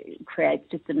creates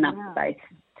just enough space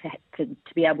to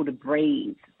be able to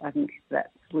breathe. I think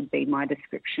that would be my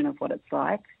description of what it's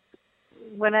like.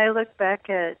 When I look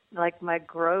back at like my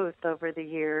growth over the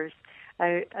years,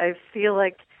 I feel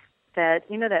like that,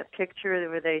 that picture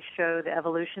where they show the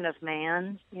evolution of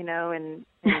man, and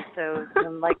so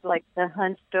from like the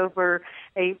hunched over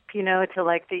ape, to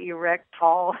like the erect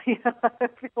tall, I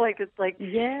feel like it's like,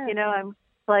 I'm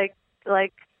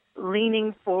like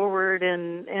leaning forward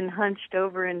and hunched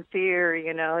over in fear,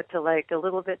 you know, to like a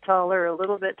little bit taller, a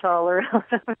little bit taller, a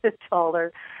little bit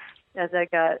taller, as I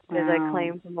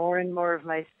claimed more and more of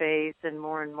my space and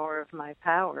more of my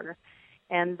power.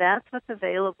 And that's what's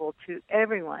available to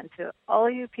everyone, to all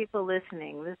you people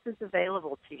listening. This is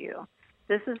available to you.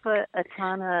 This is what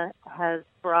Ataana has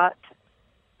brought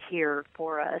here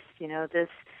for us, you know, this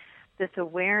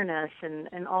awareness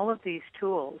and all of these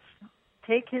tools.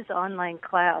 Take his online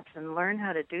class and learn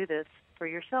how to do this for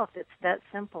yourself. It's that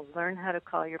simple. Learn how to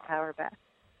call your power back.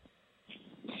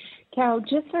 Carole,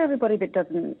 just for everybody that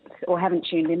doesn't or haven't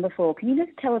tuned in before, can you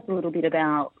just tell us a little bit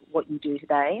about what you do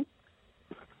today?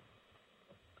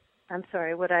 I'm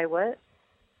sorry, what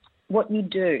you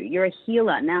do. You're a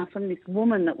healer. Now, from this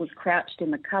woman that was crouched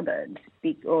in the cupboard,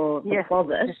 or the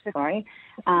closet, sorry.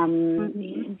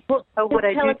 What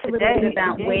I tell do us a today. little bit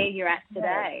about where you're at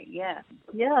today. Yeah.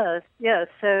 Yes.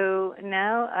 So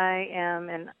now I am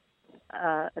an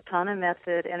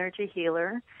AtaanaMethod energy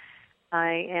healer.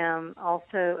 I am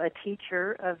also a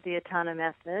teacher of the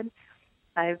AtaanaMethod.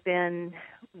 I've been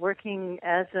working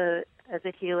as a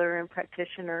healer and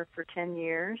practitioner for 10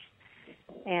 years.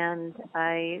 And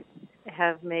I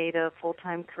have made a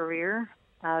full-time career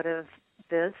out of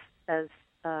this as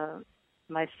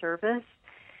my service.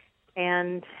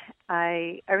 And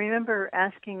I remember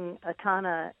asking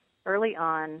Ataana early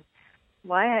on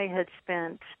why I had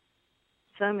spent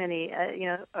so many,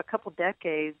 a couple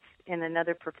decades in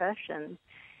another profession.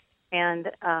 And,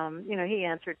 he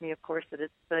answered me, of course, that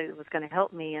it was going to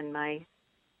help me in my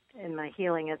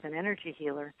healing as an energy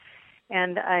healer.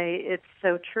 And it's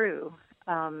so true.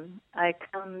 I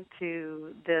come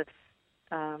to this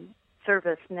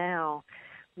service now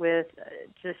with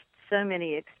just so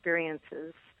many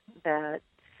experiences that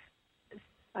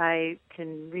I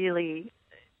can really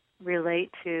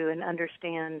relate to and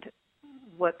understand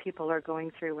what people are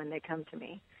going through when they come to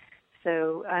me.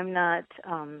 So I'm not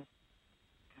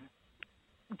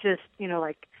just,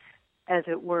 like, as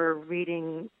it were,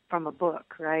 reading from a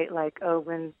book, right? Like,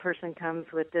 when a person comes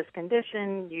with this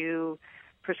condition, you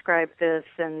prescribe this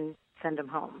and send them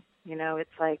home.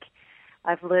 It's like,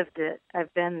 I've lived it.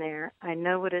 I've been there. I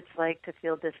know what it's like to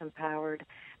feel disempowered.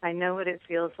 I know what it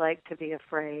feels like to be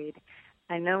afraid.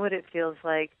 I know what it feels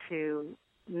like to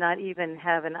not even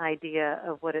have an idea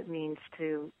of what it means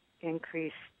to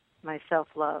increase my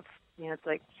self-love. It's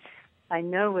like, I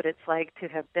know what it's like to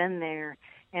have been there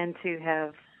and to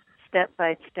have step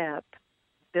by step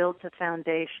built a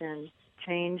foundation,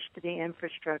 changed the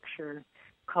infrastructure,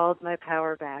 called my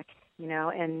power back,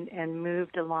 and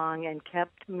moved along and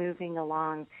kept moving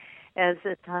along. As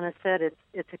Ataana said,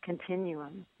 it's a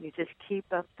continuum. You just keep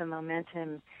up the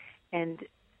momentum, and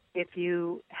if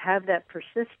you have that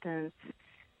persistence,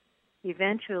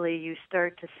 eventually you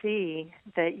start to see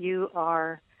that you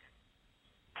are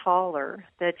taller,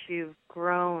 that you've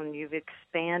grown, you've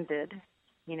expanded,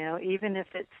 even if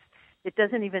it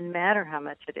doesn't even matter how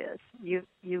much it is.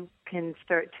 You can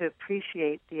start to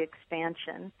appreciate the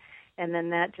expansion, and then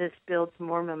that just builds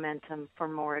more momentum for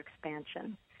more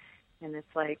expansion. And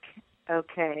it's like,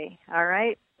 okay, all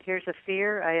right, here's a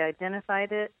fear. I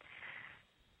identified it.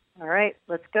 All right,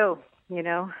 let's go.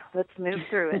 Let's move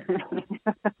through it.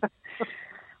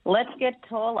 Let's get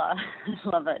taller.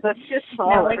 Love it. Let's get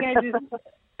taller.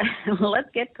 Let's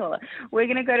get taller. We're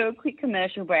going to go to a quick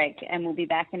commercial break, and we'll be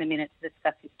back in a minute to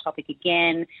discuss this topic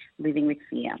again, living with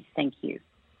fear. Thank you.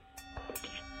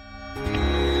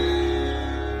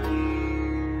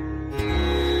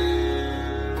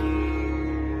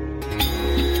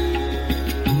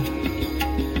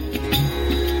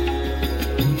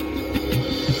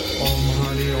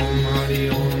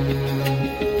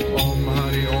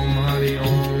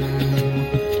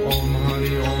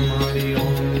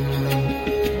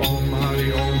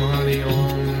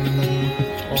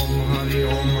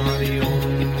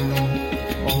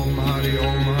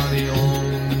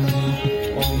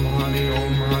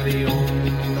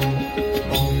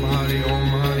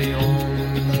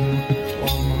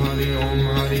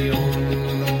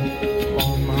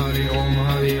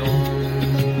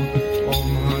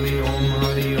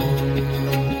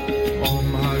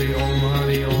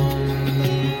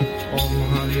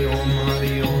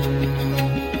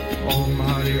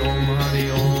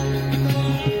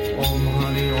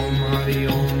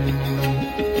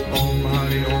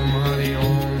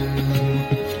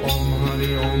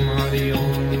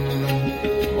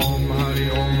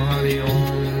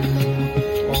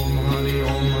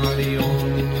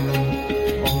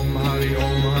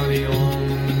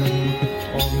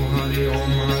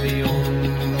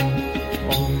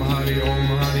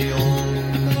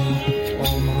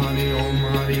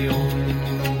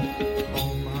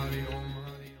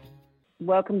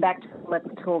 Welcome back to Let's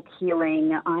Talk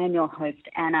Healing. I am your host,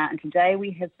 Anna, and today we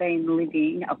have been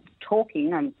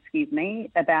talking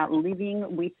about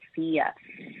living with fear.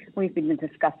 We've been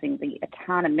discussing the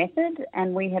AtaanaMethod,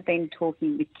 and we have been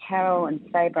talking with Carole and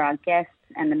Sabr, our guests,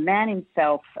 and the man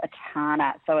himself,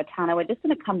 Ataana. So, Ataana, we're just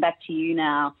going to come back to you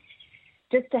now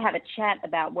just to have a chat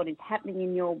about what is happening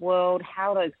in your world,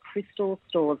 how those crystal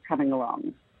stores coming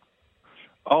along.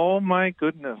 Oh, my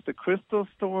goodness. The crystal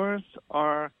stores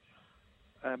are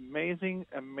amazing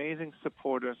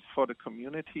supporters for the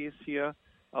communities here.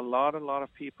 A lot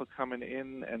of people coming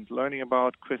in and learning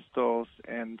about crystals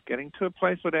and getting to a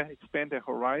place where they expand their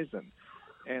horizon.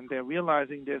 And they're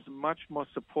realizing there's much more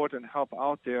support and help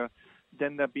out there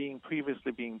than they're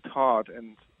previously being taught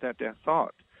and that they're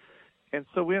thought. And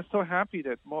so we're so happy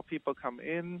that more people come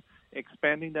in,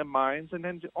 expanding their minds, and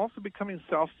then also becoming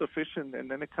self-sufficient. And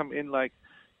then they come in like,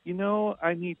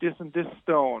 I need this and this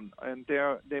stone. And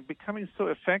they're becoming so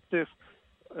effective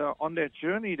on their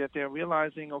journey that they're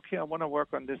realizing, okay, I want to work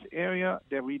on this area.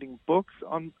 They're reading books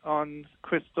on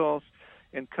crystals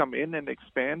and come in and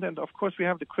expand. And, of course, we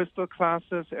have the crystal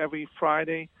classes every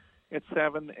Friday at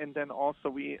 7. And then also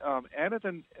we added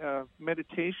a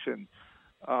meditation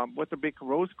with the big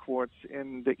rose quartz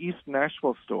in the East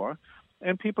Nashville store.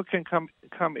 And people can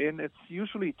come in. It's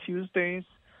usually Tuesdays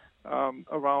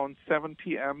around 7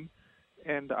 p.m.,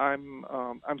 and I'm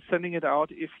sending it out.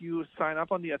 If you sign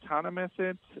up on the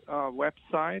AtaanaMethod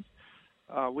website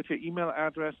with your email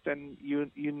address, then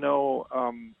we're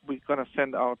going to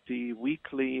send out the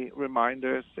weekly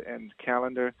reminders and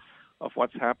calendar of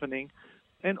what's happening.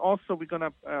 And also we're going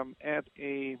to add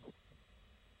a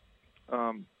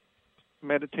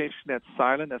meditation that's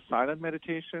silent, a silent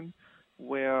meditation,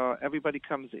 where everybody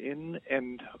comes in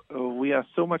and we are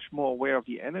so much more aware of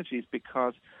the energies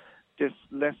because there's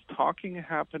less talking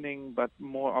happening, but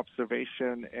more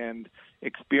observation and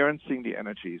experiencing the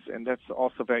energies, and that's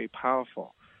also very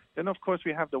powerful. Then, of course,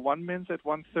 we have the Oneness at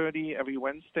 1:30 every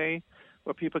Wednesday,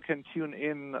 where people can tune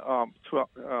in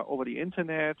over the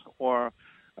internet or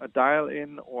dial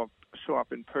in or show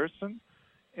up in person.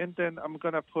 And then I'm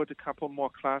going to put a couple more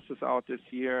classes out this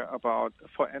year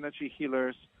for energy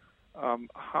healers,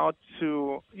 how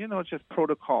to, just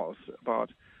protocols about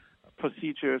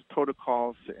procedures,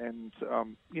 protocols, and,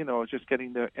 just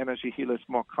getting the energy healers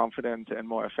more confident and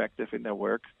more effective in their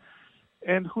work.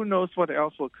 And who knows what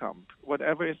else will come.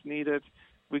 Whatever is needed,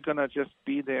 we're going to just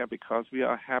be there because we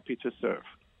are happy to serve.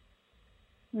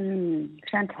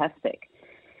 Fantastic.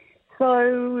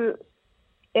 So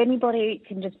anybody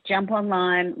can just jump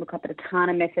online, look up at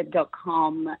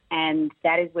AtaanaMethod.com, and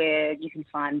that is where you can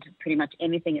find pretty much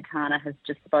anything Ataana has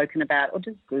just spoken about, or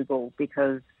just Google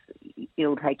because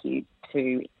it'll take you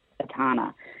to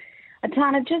Ataana.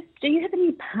 Ataana, do you have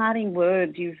any parting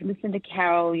words? You've listened to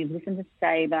Carole, you've listened to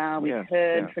Sabr, we've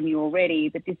heard from you already,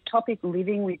 but this topic,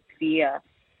 living with fear,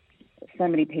 so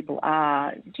many people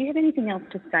are. Do you have anything else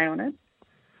to say on it?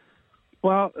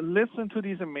 Well, listen to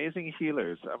these amazing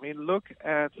healers. I mean, look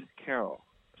at Carole.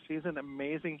 She's an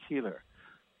amazing healer.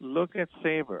 Look at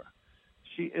Sabr.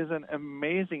 She is an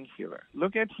amazing healer.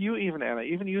 Look at you even, Anna.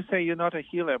 Even you say you're not a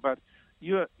healer, but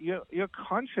your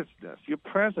consciousness, your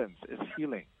presence is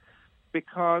healing.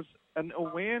 Because an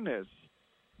awareness,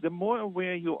 the more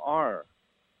aware you are,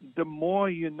 the more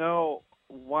you know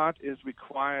what is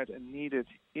required and needed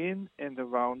in and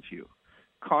around you.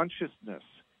 Consciousness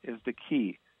is the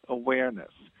key.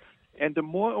 Awareness. And the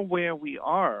more aware we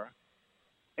are,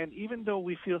 and even though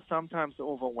we feel sometimes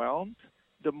overwhelmed,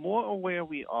 the more aware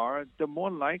we are, the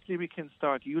more likely we can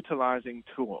start utilizing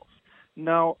tools.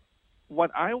 Now,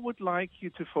 what I would like you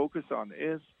to focus on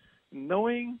is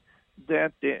knowing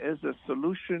that there is a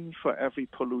solution for every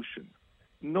pollution.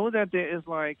 Know that there is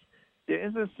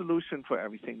a solution for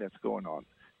everything that's going on.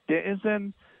 There is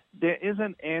an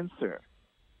answer.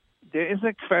 There is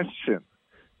a question.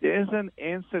 There is an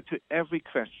answer to every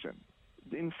question.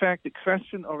 In fact, the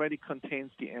question already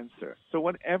contains the answer. So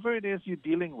whatever it is you're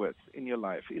dealing with in your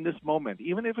life, in this moment,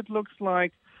 even if it looks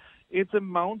like it's a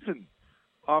mountain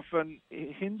of a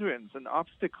hindrance, an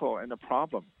obstacle, and a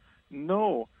problem,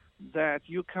 know that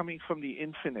you're coming from the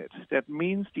infinite. That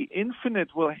means the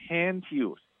infinite will hand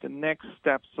you the next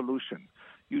step solution.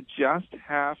 You just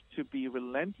have to be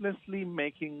relentlessly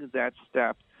making that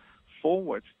step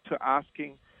forward to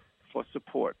asking for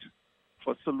support,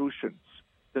 for solutions,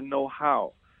 the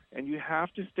know-how. And you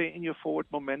have to stay in your forward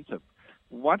momentum.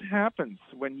 What happens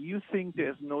when you think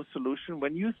there's no solution,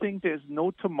 when you think there's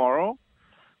no tomorrow?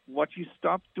 What you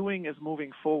stop doing is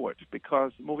moving forward,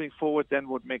 because moving forward then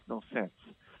would make no sense.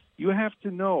 You have to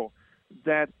know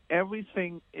that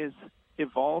everything is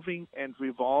evolving and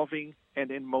revolving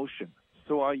and in motion.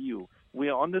 so are you. We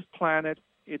are on this planet.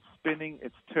 It's spinning.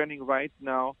 It's turning right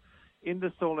now. In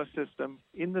the solar system,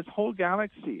 in this whole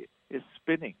galaxy is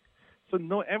spinning. So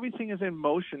everything is in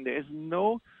motion. There is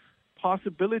no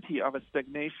possibility of a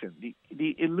stagnation.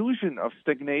 The illusion of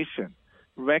stagnation,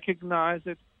 recognize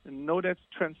it, know that's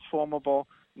transformable,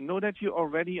 know that you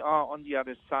already are on the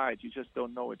other side. You just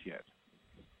don't know it yet.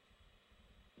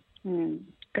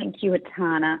 Thank you,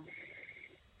 Ataana.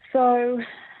 So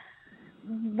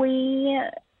we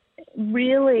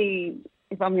really,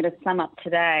 if I'm going to sum up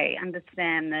today,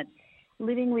 understand that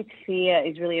living with fear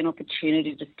is really an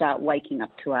opportunity to start waking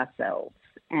up to ourselves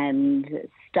and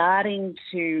starting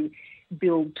to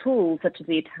build tools such as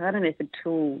the AtaanaMethod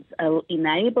tools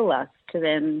enable us to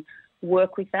then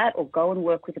work with that or go and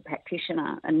work with a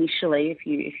practitioner initially if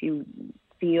you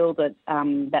feel that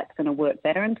that's going to work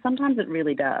better. And sometimes it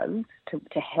really does to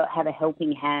have a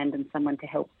helping hand and someone to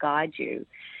help guide you.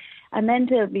 And then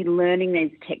to be learning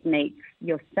these techniques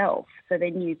yourself so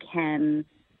then you can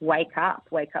wake up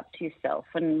to yourself.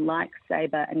 And like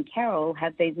Sabr and Carole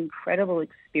have these incredible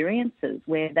experiences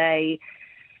where they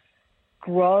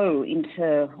grow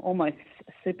into almost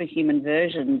superhuman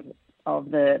versions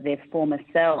of their former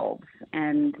selves.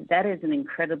 And that is an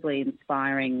incredibly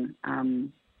inspiring,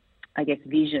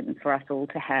 vision for us all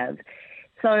to have.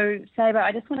 So, Sabr,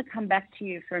 I just want to come back to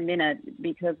you for a minute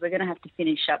because we're going to have to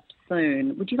finish up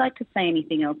soon. Would you like to say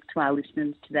anything else to our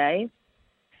listeners today?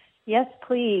 Yes,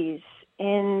 please.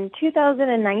 In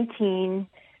 2019,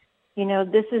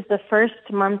 this is the first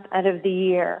month out of the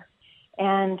year,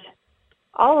 and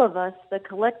all of us, the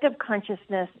collective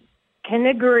consciousness, can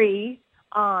agree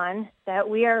on that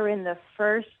we are in the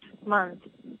first month,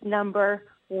 number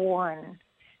 1.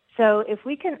 So if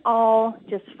we can all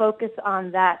just focus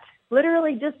on that,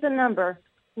 literally just the number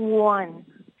 1.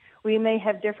 We may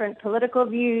have different political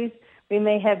views, we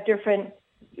may have different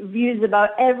views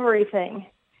about everything,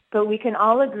 but we can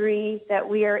all agree that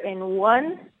we are in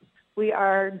 1, we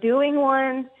are doing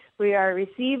 1, we are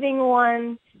receiving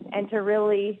 1, and to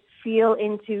really feel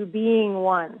into being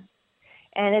 1.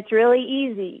 And it's really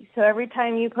easy. So every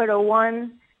time you put a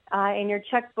 1 in your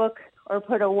checkbook or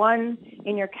put a 1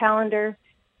 in your calendar,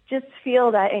 just feel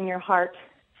that in your heart.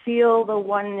 Feel the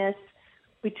oneness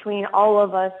between all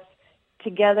of us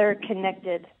together,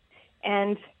 connected.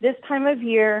 And this time of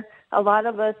year, a lot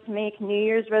of us make New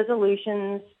Year's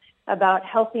resolutions about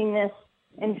healthiness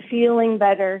and feeling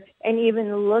better and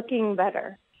even looking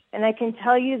better. And I can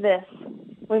tell you this,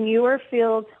 when you are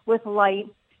filled with light,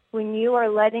 when you are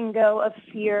letting go of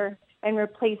fear and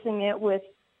replacing it with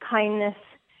kindness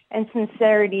and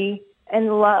sincerity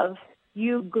and love,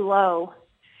 you glow.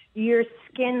 Your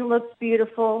skin looks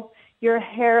beautiful, your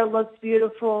hair looks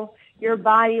beautiful, your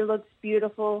body looks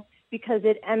beautiful because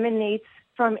it emanates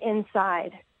from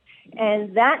inside.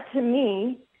 And that, to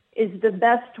me, is the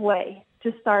best way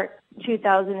to start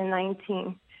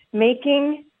 2019,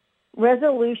 making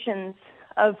resolutions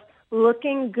of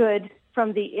looking good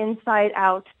from the inside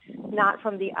out, not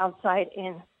from the outside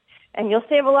in. And you'll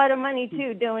save a lot of money,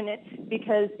 too, doing it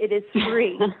because it is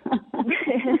free.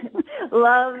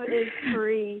 Love is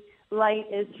free. Light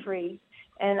is free.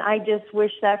 And I just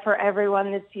wish that for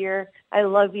everyone this year. I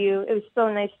love you. It was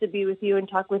so nice to be with you and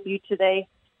talk with you today.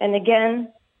 And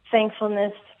again,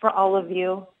 thankfulness for all of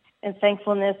you and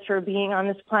thankfulness for being on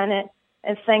this planet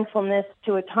and thankfulness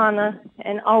to Ataana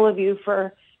and all of you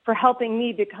for helping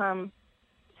me become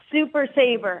super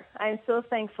Sabr. I'm so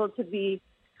thankful to be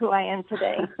who I am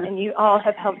today, and you all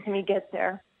have helped me get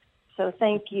there. So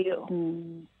thank you.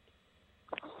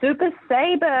 Super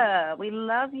Sabr, we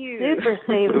love you. Super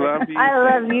Sabr.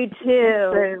 I love you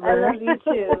too. I love you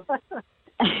too.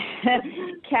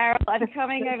 Carole, I'm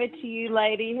coming over to you,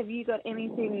 lady. Have you got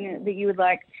anything that you would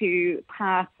like to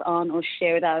pass on or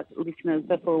share with our listeners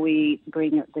before we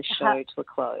bring the show to a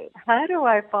close? How do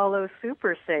I follow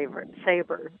Super Sabr?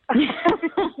 Super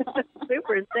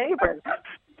Sabr.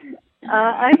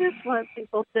 I just want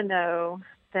people to know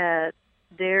that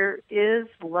there is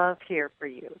love here for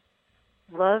you.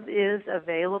 Love is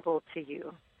available to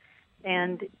you,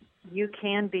 and you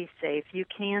can be safe. You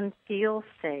can feel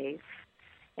safe,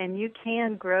 and you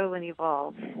can grow and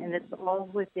evolve, and it's all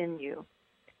within you.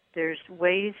 There's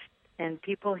ways and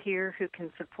people here who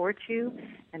can support you,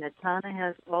 and Ataana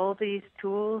has all these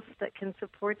tools that can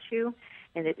support you,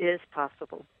 and it is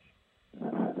possible.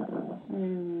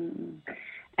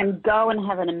 And go and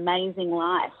have an amazing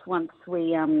life once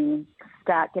we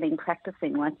start getting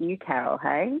practicing like you, Carole,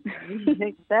 hey?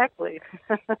 Exactly.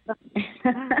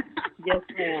 Yes,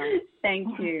 ma'am.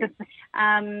 Thank you.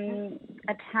 Ataana,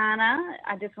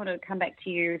 I just want to come back to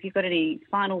you. If you've got any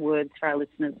final words for our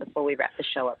listeners before we wrap the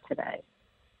show up today.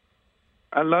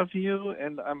 I love you,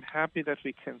 and I'm happy that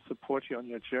we can support you on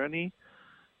your journey.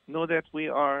 Know that we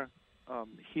are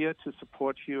here to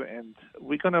support you, and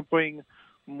we're going to bring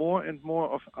more and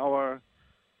more of our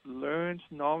learned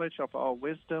knowledge, of our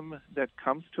wisdom that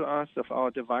comes to us, of our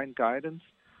divine guidance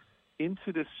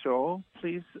into this show.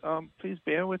 Please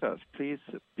bear with us. Please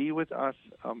be with us,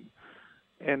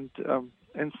 and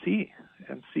see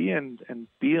and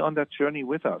be on that journey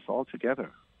with us all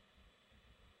together.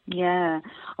 Yeah.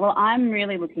 Well, I'm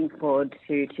really looking forward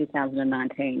to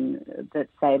 2019 that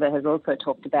Sabr has also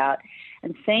talked about,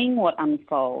 and seeing what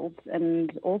unfolds,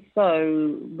 and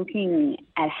also looking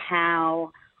at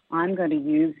how I'm going to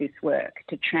use this work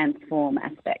to transform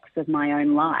aspects of my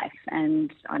own life.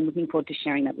 And I'm looking forward to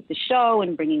sharing that with the show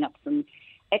and bringing up some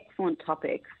excellent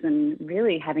topics and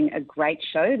really having a great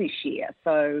show this year.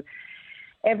 So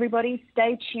everybody,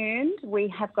 stay tuned. We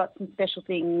have got some special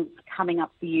things coming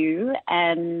up for you,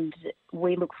 and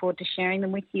we look forward to sharing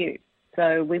them with you.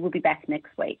 So we will be back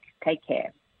next week. Take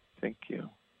care. Thank you.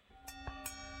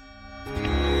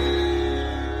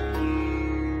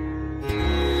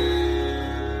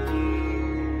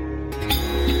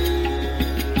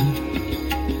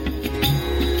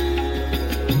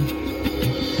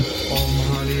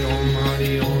 Om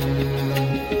Hari Om.